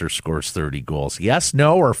Brock Besser scores 30 goals? Yes,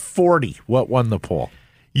 no, or 40? What won the poll?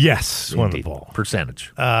 Yes, won the Indeed. poll.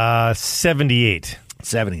 Percentage. 78.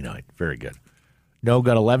 79. Very good. No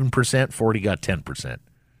got 11%, 40 got 10%.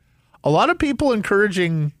 A lot of people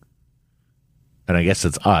encouraging, and I guess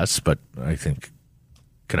it's us, but I think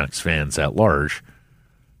Canucks fans at large,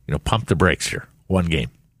 pump the brakes here. One game.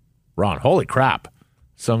 Ron, holy crap.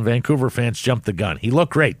 Some Vancouver fans jumped the gun. He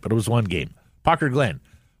looked great, but it was one game. Pucker Glenn,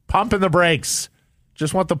 pumping the brakes.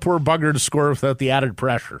 Just want the poor bugger to score without the added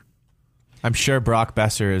pressure. I'm sure Brock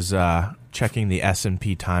Besser is checking the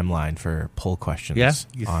S&P timeline for poll questions. Yeah?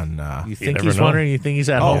 You You think never he's know. wondering? You think he's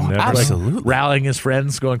at home? absolutely. Rallying his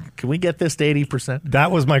friends, going, can we get this to 80%?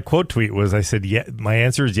 That was my quote tweet. I said, yeah, my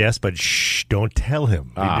answer is yes, but shh, don't tell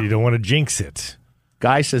him. You don't want to jinx it.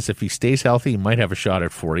 Guy says if he stays healthy, he might have a shot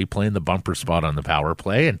at 40, playing the bumper spot on the power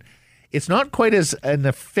play. And it's not quite as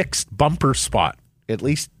a fixed bumper spot, at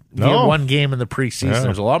least via one game in the preseason. Yeah.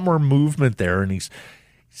 There's a lot more movement there, and he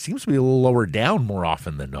seems to be a little lower down more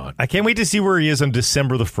often than not. I can't wait to see where he is on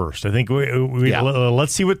December the 1st. I think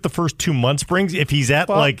let's see what the first 2 months brings. If he's at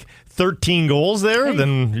 13 goals there,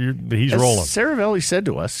 then he's rolling. Seravalli said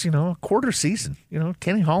to us, a quarter season,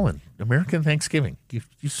 Kenny Holland, American Thanksgiving.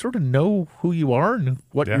 You sort of know who you are and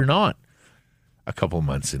what you're not a couple of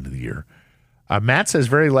months into the year. Matt says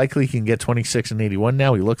very likely he can get 26 and 81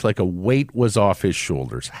 now. He looks like a weight was off his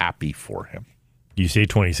shoulders. Happy for him. You say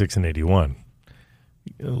 26 and 81.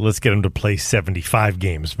 Let's get him to play 75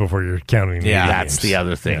 games before you're counting. Yeah, That's games. the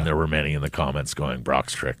other thing. Yeah. There were many in the comments going,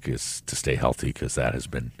 Brock's trick is to stay healthy because that has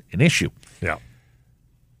been an issue. Yeah.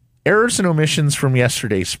 Errors and omissions from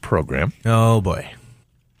yesterday's program. Oh, boy.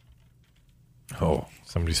 Oh,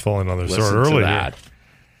 Somebody's falling on their listen sword to early. that.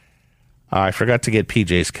 I forgot to get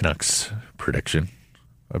PJ's Canucks prediction.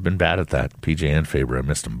 I've been bad at that. PJ and Faber, I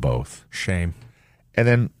missed them both. Shame. And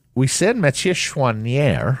then we said Mathieu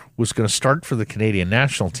Choinière was going to start for the Canadian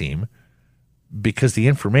national team because the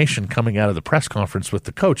information coming out of the press conference with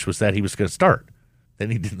the coach was that he was going to start. Then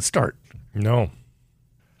he didn't start. No.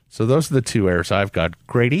 So those are the two errors I've got.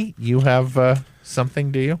 Grady, you have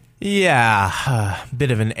something, do you? Yeah, a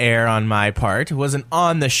bit of an error on my part. It wasn't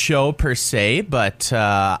on the show per se, but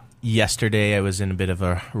yesterday I was in a bit of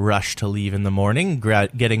a rush to leave in the morning,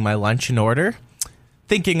 getting my lunch in order,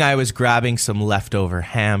 thinking I was grabbing some leftover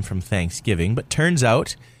ham from Thanksgiving, but turns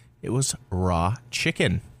out it was raw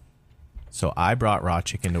chicken. So I brought raw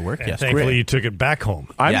chicken to work And yesterday. thankfully you took it back home.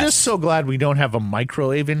 I'm Yes. just so glad we don't have a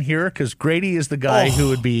microwave in here because Grady is the guy who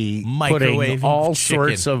would be putting microwaving all chicken.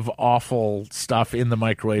 sorts of awful stuff in the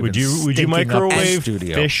microwave. Would and you stinking up the microwave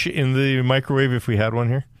studio. fish in the microwave if we had one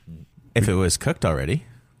here? If it was cooked already,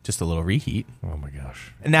 just a little reheat. Oh my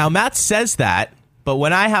gosh. Now, Matt says that, but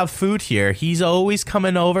when I have food here, he's always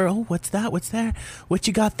coming over. Oh, what's that? What's there? What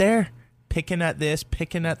you got there? Picking at this,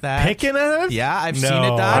 picking at that. Picking at it? Yeah, I've No, seen it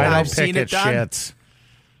done. I don't I've pick seen it at done. shit.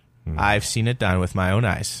 I've seen it done with my own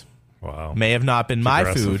eyes. Wow. May have not been my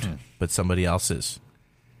aggressive. food, but somebody else's.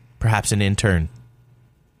 Perhaps an intern.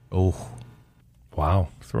 Oh, Wow.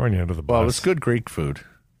 Throwing you under the bus. Well, it was good Greek food.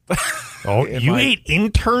 Oh, Am you I- ate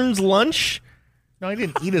intern's lunch? No, I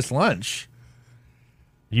didn't eat his lunch.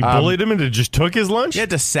 You bullied him and just took his lunch? you had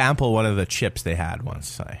to sample one of the chips they had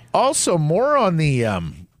once. Also, more on the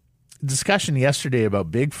discussion yesterday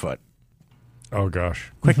about Bigfoot. Oh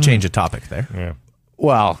gosh. Quick change of topic there. Yeah.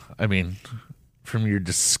 Well, I mean, from your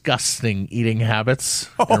disgusting eating habits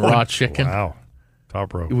and raw chicken, Wow.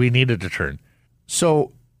 Top rope. we needed to turn.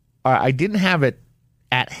 So I didn't have it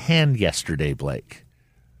at hand yesterday, Blake.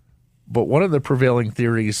 But one of the prevailing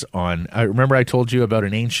theories I remember I told you about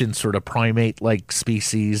an ancient sort of primate-like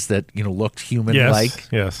species that, looked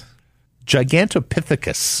human-like. Yes.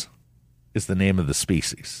 Gigantopithecus is the name of the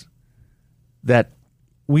species that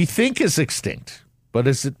we think is extinct. But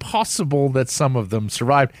is it possible that some of them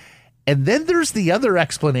survived? And then there's the other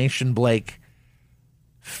explanation, Blake.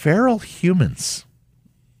 Feral humans.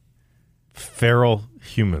 Feral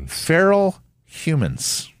humans. Feral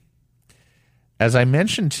humans. As I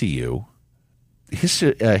mentioned to you,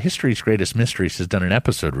 History's Greatest Mysteries has done an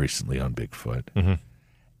episode recently on Bigfoot. Mm-hmm.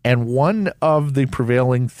 And one of the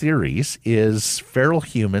prevailing theories is feral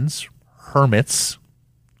humans hermits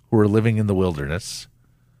who were living in the wilderness.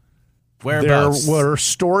 Whereabouts? There were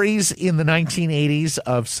stories in the 1980s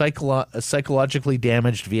of psychologically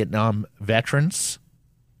damaged Vietnam veterans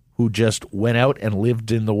who just went out and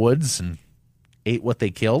lived in the woods and ate what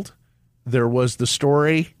they killed. There was the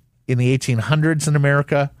story in the 1800s in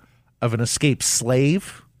America of an escaped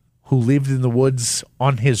slave who lived in the woods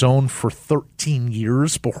on his own for 13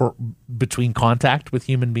 years between contact with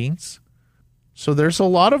human beings. So there's a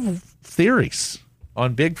lot of theories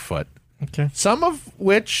on Bigfoot. Okay. Some of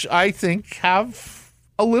which I think have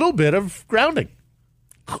a little bit of grounding,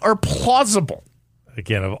 are plausible.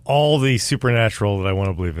 Again, of all the supernatural that I want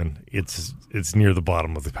to believe in, it's near the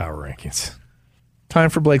bottom of the power rankings. Time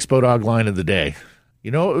for Blake's Bodog line of the day.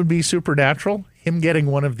 You know what would be supernatural? Him getting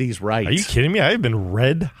one of these right. Are you kidding me? I've been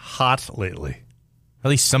red hot lately. At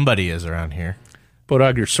least somebody is around here.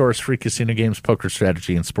 Bodog, your source, free casino games, poker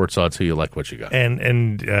strategy, and sports odds. Who you like, what you got.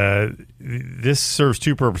 And this serves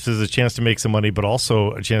two purposes: a chance to make some money, but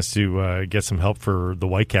also a chance to get some help for the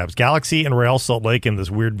Whitecaps. Galaxy and Real Salt Lake in this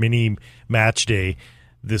weird mini match day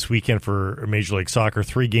this weekend for Major League Soccer.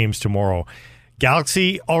 3 games tomorrow.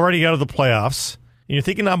 Galaxy already out of the playoffs. You're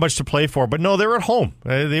thinking not much to play for, but no, they're at home.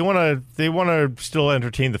 They want to still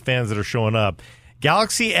entertain the fans that are showing up.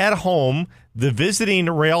 Galaxy at home. The visiting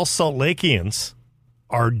Real Salt Lakeans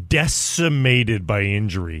are decimated by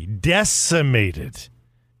injury. Decimated.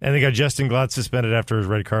 And they got Justin Glad suspended after his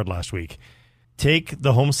red card last week. Take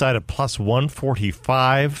the home side at plus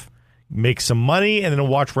 145, make some money, and then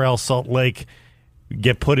watch Real Salt Lake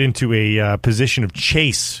get put into a position of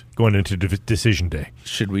chase going into decision day.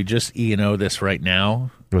 Should we just E&O this right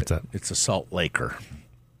now? What's that? It's a Salt Laker.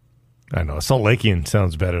 I know. Salt Lakean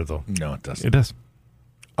sounds better, though. No, it doesn't. It does.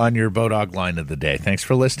 On your Bodog line of the day. Thanks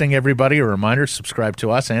for listening, everybody. A reminder, subscribe to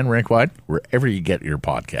us and Rank Wide, wherever you get your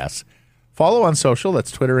podcasts. Follow on social. That's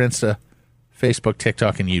Twitter, Insta, Facebook,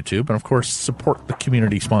 TikTok, and YouTube. And, of course, support the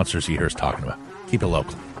community sponsors you hear us talking about. Keep it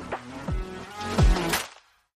local.